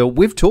goodwill.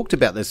 We've talked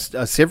about this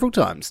several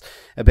times,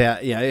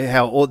 about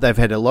how they've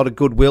had a lot of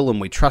goodwill and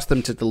we trust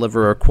them to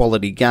deliver a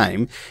quality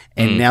game,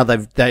 and now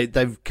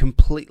they've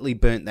completely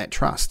burnt that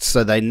trust.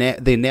 So they're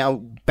now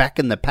back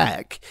in the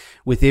pack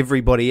with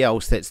everybody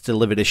else that's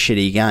delivered a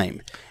shitty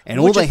game. And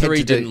all they had to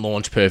do didn't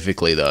launch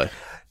perfectly though.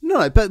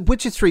 No, but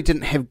Witcher 3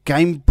 didn't have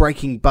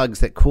game-breaking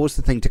bugs that caused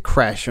the thing to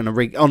crash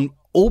on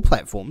all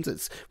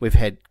platforms. We've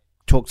had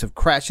talks of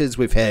crashes,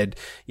 we've had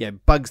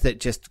bugs that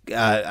just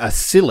are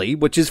silly,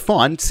 which is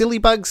fine. Silly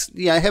bugs,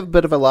 have a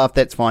bit of a laugh,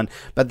 that's fine.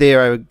 But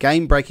there are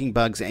game-breaking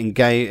bugs and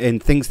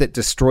things that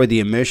destroy the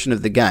immersion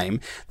of the game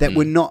that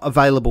were not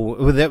available,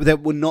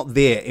 that were not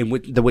there in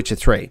The Witcher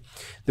 3.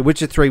 The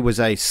Witcher 3 was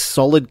a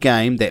solid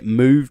game that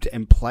moved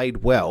and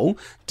played well,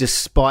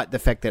 despite the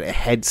fact that it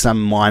had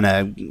some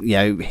minor,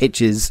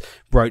 hitches,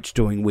 Broach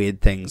doing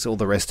weird things, all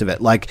the rest of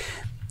it. Like,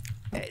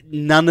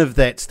 none of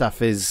that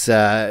stuff is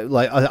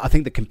I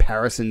think the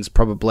comparison's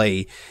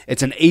probably,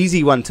 it's an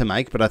easy one to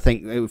make, but I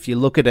think if you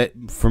look at it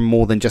from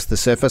more than just the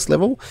surface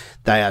level,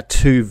 they are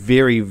two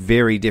very,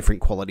 very different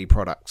quality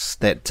products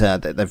that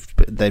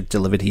they've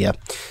delivered here.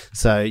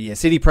 So yeah,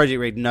 CD Projekt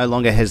Red no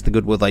longer has the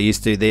goodwill they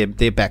used to.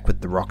 They're back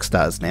with the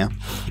Rockstars now.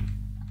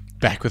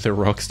 Back with the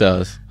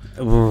Rockstars.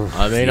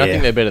 I mean, I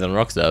think they're better than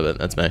Rockstar, but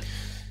that's me.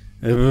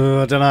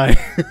 I don't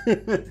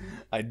know.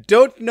 I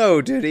don't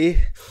know, Duty.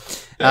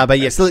 But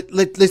yes,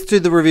 let's do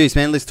the reviews,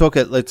 man. Let's talk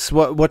it.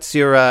 What's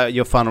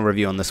your final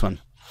review on this one?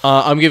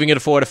 I'm giving it a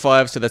 4 out of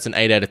 5, so that's an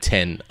 8 out of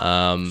 10.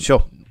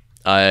 Sure.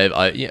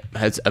 I've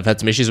had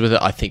some issues with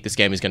it. I think this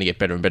game is going to get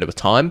better and better with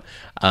time.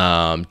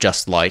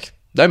 Just like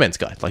No Man's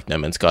Sky. Like No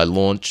Man's Sky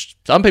launched,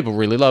 some people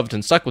really loved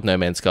and stuck with No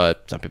Man's Sky.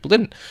 Some people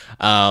didn't.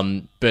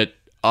 But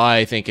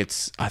I think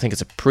it's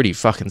a pretty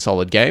fucking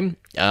solid game.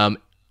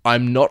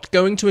 I'm not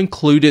going to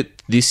include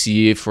it this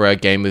year for our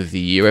Game of the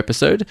Year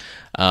episode,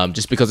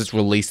 just because it's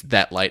released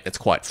that late. It's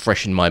quite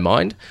fresh in my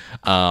mind.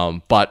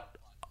 But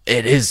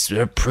it is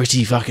a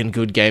pretty fucking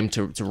good game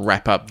to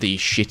wrap up the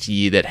shit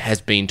year that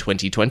has been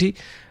 2020.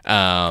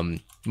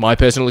 My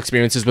personal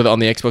experiences with it on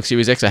the Xbox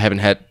Series X, I haven't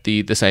had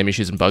the same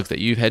issues and bugs that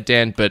you've had,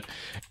 Dan, but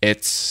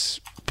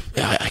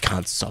I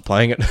can't stop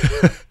playing it.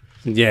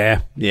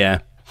 Yeah.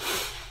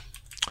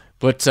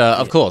 But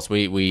of course,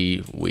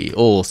 we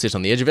all sit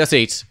on the edge of our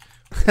seats.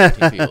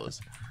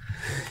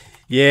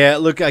 Yeah,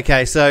 look,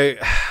 okay, so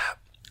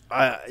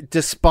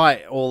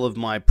despite all of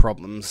my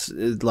problems,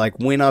 like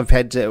when I've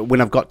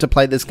got to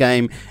play this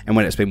game and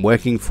when it's been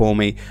working for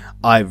me,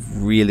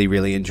 I've really,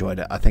 really enjoyed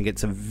it. I think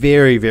it's a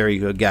very, very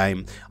good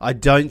game. I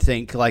don't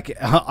think, like,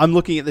 I'm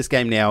looking at this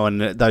game now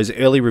and those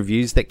early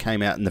reviews that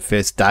came out in the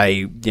first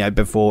day,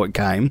 before it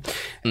came,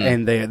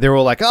 and they're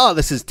all like, oh,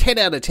 this is 10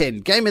 out of 10,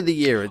 Game of the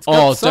Year. It's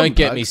got some don't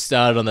get bugs. Me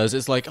started on those.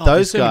 It's like, those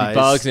there's so guys, many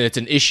bugs and it's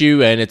an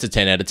issue and it's a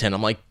 10 out of 10.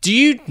 I'm like, do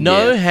you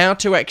know how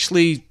to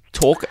actually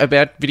talk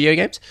about video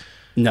games?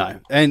 No,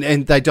 and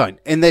they don't,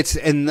 and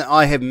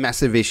I have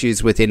massive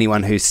issues with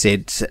anyone who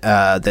said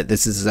that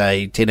this is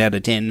a 10 out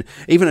of 10,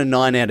 even a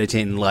 9 out of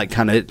 10, like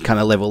kind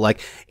of level.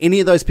 Like,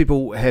 any of those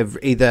people have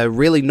either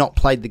really not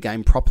played the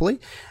game properly,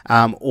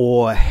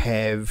 or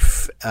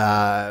have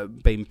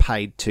been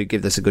paid to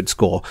give this a good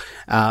score.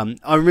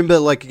 I remember,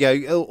 like,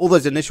 all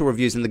those initial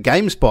reviews in the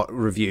GameSpot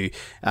review.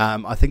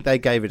 I think they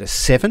gave it a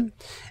 7.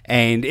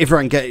 And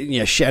everyone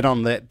shat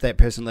on that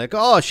person, like,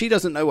 oh, she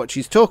doesn't know what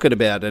she's talking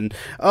about, and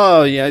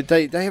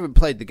they haven't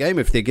played the game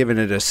if they're giving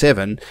it a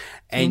 7.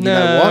 And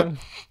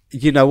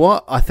you know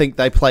what? I think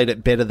they played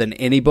it better than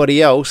anybody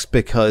else,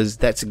 because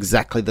that's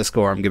exactly the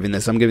score I'm giving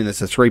this. I'm giving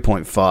this a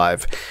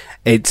 3.5.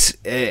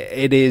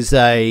 It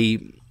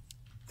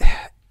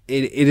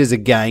is a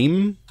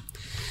game.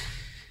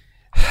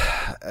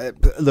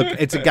 Look,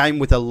 it's a game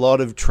with a lot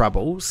of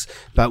troubles,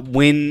 but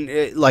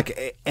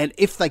and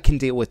if they can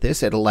deal with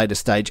this at a later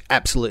stage,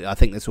 absolutely, I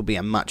think this will be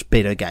a much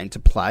better game to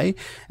play.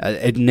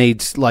 It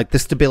needs, like, the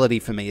stability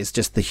for me is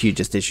just the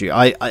hugest issue.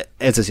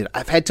 As I said,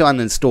 I've had to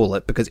uninstall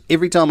it because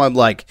every time I'm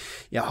like,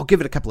 I'll give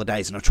it a couple of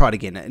days and I'll try it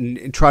again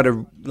and try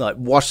to, like,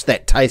 wash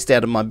that taste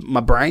out of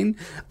my brain.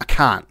 I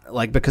can't,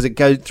 like, because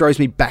it throws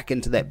me back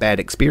into that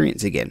bad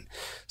experience again.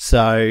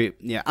 So,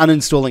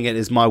 uninstalling it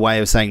is my way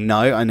of saying,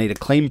 no, I need a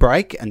clean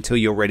break until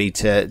you're ready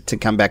to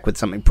come back with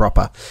something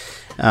proper.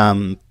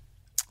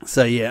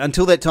 So,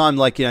 until that time,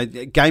 like,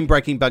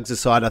 game-breaking bugs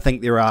aside, I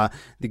think there are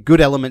the good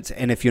elements,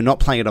 and if you're not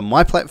playing it on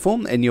my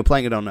platform and you're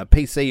playing it on a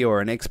PC or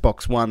an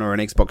Xbox One or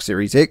an Xbox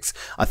Series X,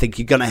 I think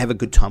you're going to have a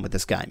good time with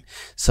this game.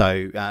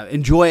 So,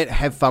 enjoy it,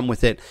 have fun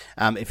with it.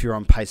 If you're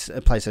on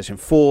PlayStation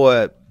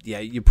 4...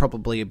 you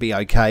probably be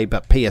okay,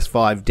 but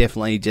PS5,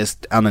 definitely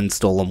just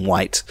uninstall and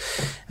wait.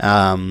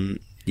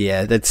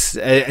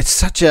 It's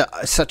such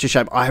a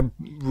shame. I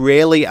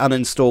rarely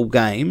uninstall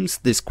games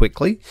this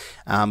quickly,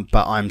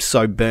 but I'm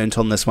so burnt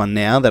on this one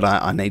now that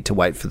I need to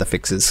wait for the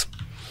fixes.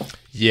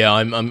 Yeah,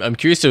 I'm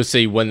curious to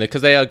see when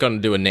because they are going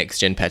to do a next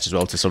gen patch as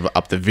well to sort of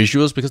up the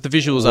visuals, because the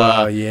visuals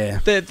are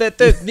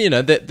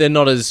they're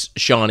not as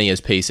shiny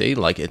as PC.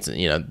 Like it's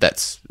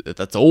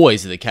that's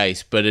always the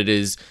case, but it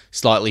is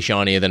slightly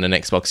shinier than an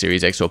Xbox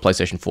Series X or a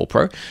PlayStation 4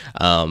 Pro.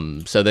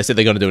 So they said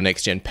they're going to do a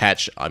next gen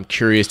patch. I'm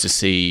curious to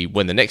see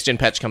when the next gen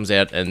patch comes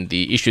out and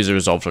the issues are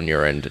resolved on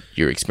your end,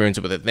 your experience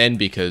with it then,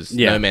 because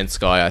No Man's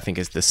Sky I think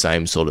is the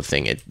same sort of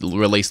thing. It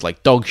released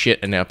like dog shit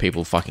and now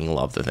people fucking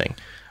love the thing.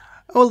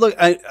 Well, look,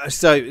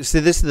 so this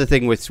is the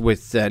thing with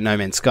No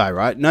Man's Sky,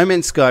 right? No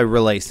Man's Sky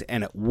released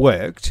and it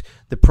worked.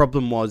 The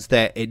problem was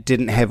that it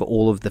didn't have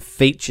all of the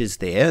features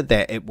there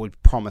that it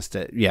would promised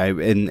it,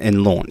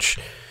 in launch.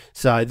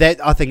 So that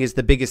I think is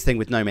the biggest thing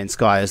with No Man's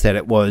Sky, is that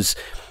it was,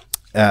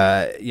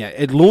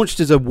 it launched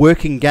as a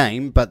working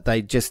game, but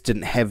they just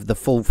didn't have the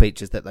full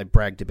features that they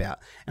bragged about.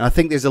 And I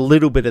think there's a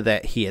little bit of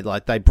that here.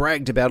 Like, they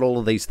bragged about all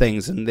of these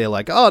things, and they're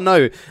like, oh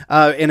no,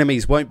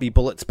 enemies won't be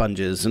bullet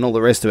sponges and all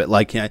the rest of it.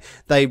 Like,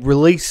 they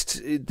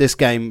released this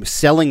game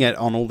selling it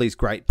on all these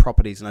great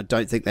properties, and I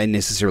don't think they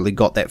necessarily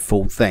got that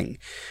full thing.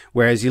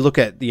 Whereas you look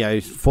at,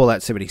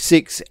 Fallout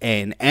 76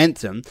 and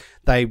Anthem,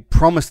 they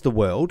promised the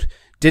world,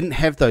 didn't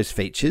have those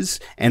features,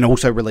 and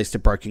also released a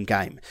broken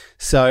game.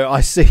 So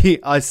I see,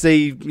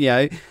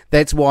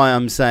 that's why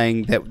I'm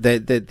saying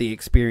that the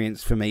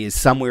experience for me is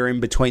somewhere in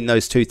between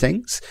those two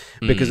things,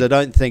 because I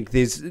don't think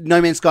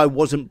No Man's Sky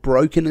wasn't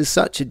broken as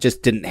such, it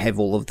just didn't have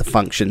all of the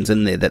functions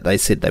in there that they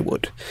said they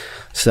would.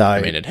 So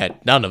I mean, it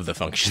had none of the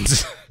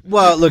functions.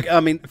 Well, look,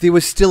 I mean, there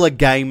was still a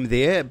game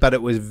there, but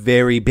it was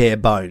very bare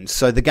bones.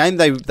 So the game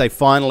they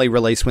finally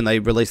released when they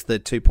released the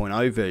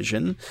 2.0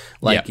 version,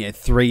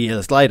 3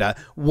 years later,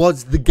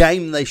 was the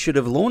game they should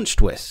have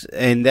launched with.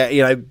 And,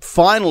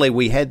 finally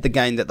we had the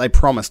game that they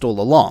promised all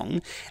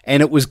along,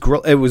 and it was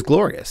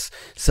glorious.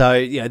 So,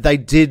 they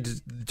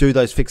did do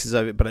those fixes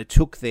over it, but it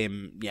took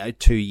them,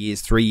 2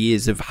 years, 3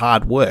 years of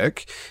hard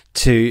work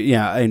to,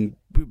 and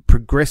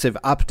progressive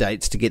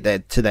updates to get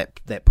that to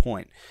that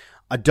point.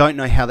 I don't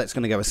know how that's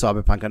going to go with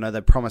Cyberpunk. I know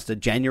they promised a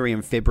January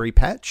and February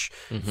patch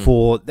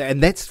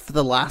and that's for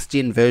the last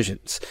gen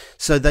versions.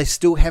 So they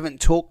still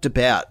haven't talked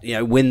about,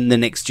 when the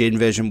next gen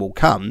version will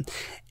come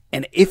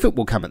and if it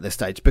will come at this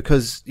stage,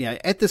 because,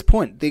 at this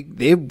point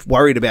they're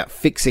worried about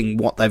fixing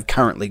what they've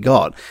currently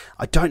got.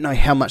 I don't know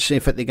how much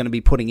effort they're going to be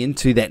putting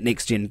into that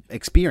next gen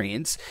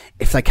experience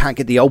if they can't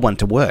get the old one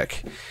to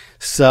work.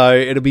 So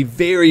it'll be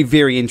very,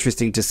 very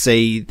interesting to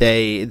see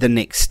the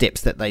next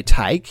steps that they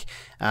take.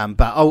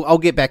 But I'll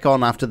get back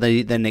on after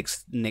the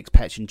next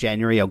patch in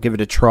January. I'll give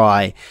it a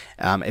try.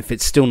 If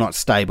it's still not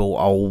stable,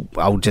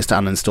 I'll just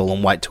uninstall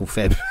and wait till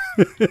Feb.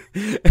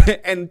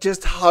 And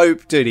just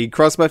hope, dude,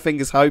 cross my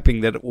fingers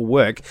hoping that it will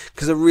work,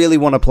 because I really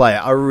want to play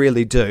it. I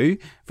really do.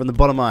 From the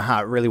bottom of my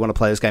heart, I really want to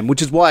play this game,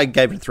 which is why I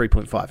gave it a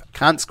 3.5.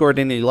 Can't score it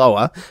any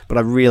lower, but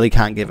I really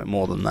can't give it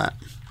more than that.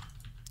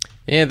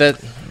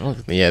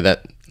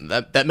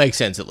 That makes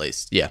sense, at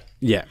least. Yeah.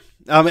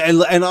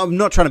 And I'm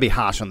not trying to be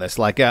harsh on this.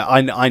 Like,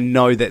 I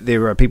know that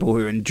there are people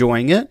who are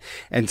enjoying it,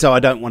 and so I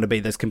don't want to be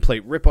this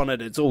complete rip on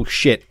it. It's all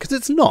shit, because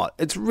it's not.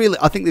 It's really,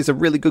 I think there's a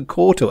really good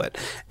core to it.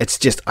 It's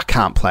just I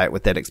can't play it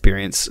with that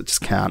experience. I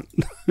just can't.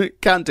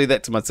 Can't do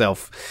that to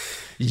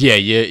myself. Yeah,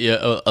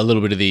 you're a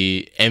little bit of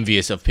the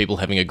envious of people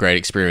having a great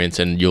experience,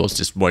 and yours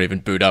just won't even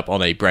boot up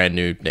on a brand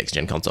new next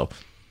gen console.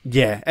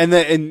 Yeah,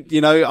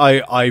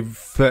 I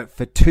for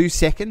 2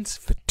 seconds,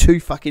 for 2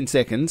 fucking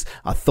seconds,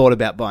 I thought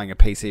about buying a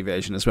PC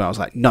version as well. I was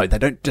like, no, they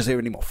don't deserve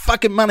any more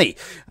fucking money.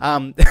 I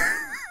mean,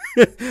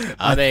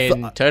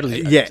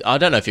 totally. Yeah. I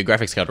don't know if your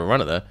graphics card will run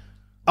it though.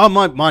 Oh,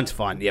 mine's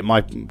fine. Yeah,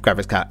 my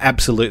graphics card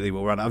absolutely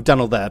will run it. I've done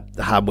all the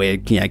hardware,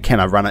 can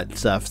I run it and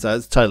stuff, so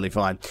it's totally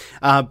fine.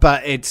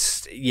 But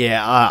it's,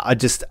 I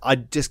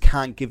just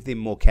can't give them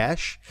more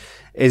cash.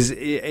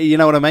 You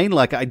know what I mean?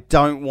 Like, I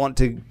don't want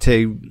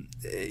to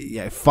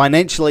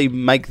financially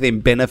make them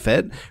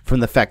benefit from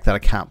the fact that I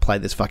can't play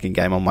this fucking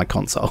game on my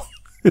console.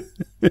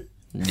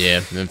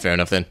 Yeah, fair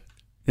enough then.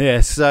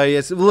 Yeah, so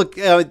yes, look,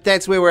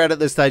 that's where we're at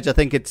this stage. I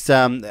think it's,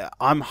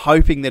 I'm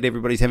hoping that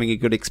everybody's having a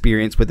good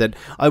experience with it.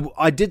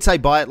 I did say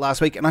buy it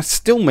last week, and I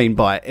still mean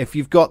buy it. If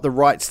you've got the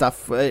right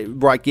stuff,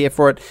 right gear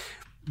for it,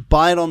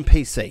 buy it on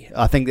PC.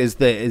 I think is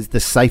the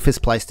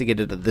safest place to get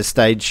it at this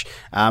stage.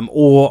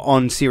 Or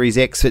on Series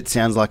X, it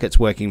sounds like it's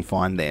working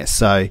fine there.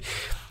 So,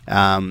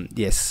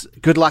 yes,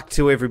 good luck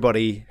to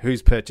everybody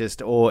who's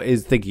purchased or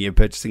is thinking of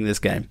purchasing this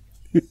game.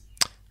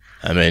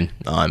 I mean,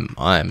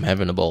 I am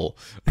having a ball.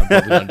 I'm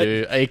probably going to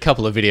do a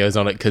couple of videos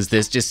on it because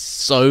there's just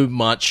so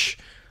much.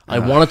 I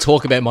want to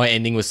talk about my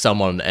ending with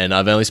someone, and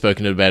I've only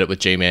spoken about it with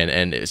G-Man,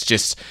 and it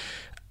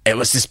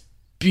was this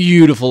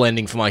beautiful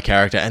ending for my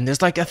character, and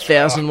there's like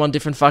 1,001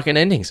 different fucking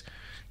endings.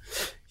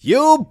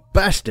 You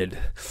bastard.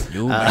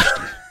 You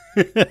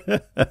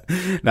bastard.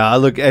 No,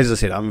 look, as I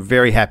said, I'm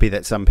very happy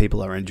that some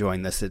people are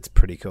enjoying this. It's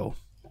pretty cool.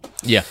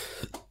 Yeah.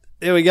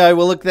 There we go.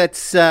 Well, look,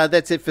 that's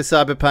it for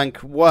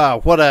Cyberpunk.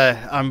 Wow,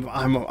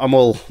 I'm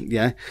all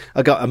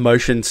I got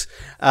emotions.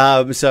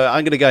 So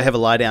I'm going to go have a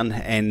lie down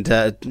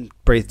and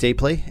breathe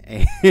deeply,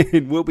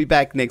 and we'll be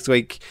back next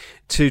week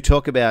to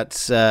talk about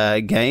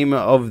Game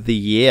of the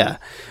Year.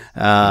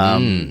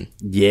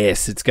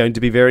 Yes, it's going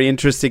to be very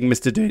interesting,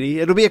 Mr. Dooney.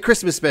 It'll be a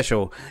Christmas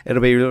special.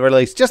 It'll be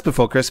released just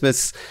before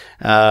Christmas.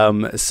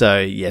 So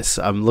yes,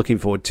 I'm looking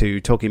forward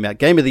to talking about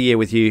Game of the Year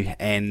with you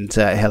and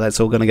how that's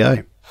all going to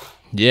go.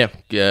 Yeah,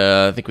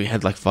 I think we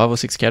had like 5 or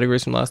 6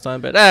 categories from last time,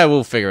 but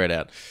we'll figure it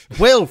out.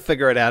 We'll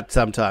figure it out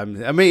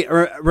sometime. I mean,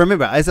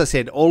 remember, as I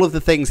said, all of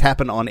the things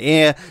happen on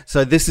air,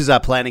 so this is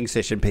our planning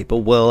session,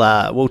 people.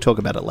 We'll talk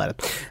about it later.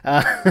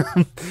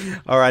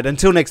 All right,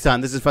 until next time,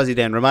 this is Fuzzy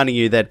Dan reminding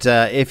you that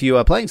if you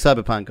are playing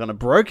Cyberpunk on a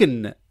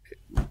broken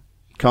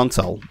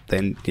console,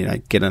 then,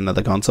 get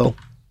another console.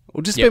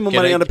 Or just spend more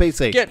money on a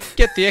PC. Get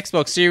the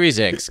Xbox Series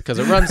X, because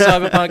it runs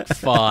Cyberpunk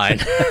fine.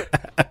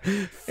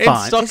 In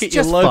stock at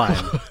your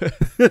local.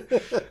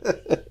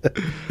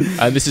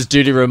 And this is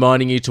Duty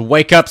reminding you to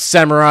wake up,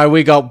 samurai.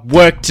 We got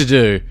work to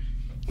do.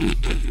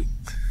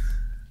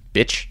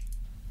 Bitch.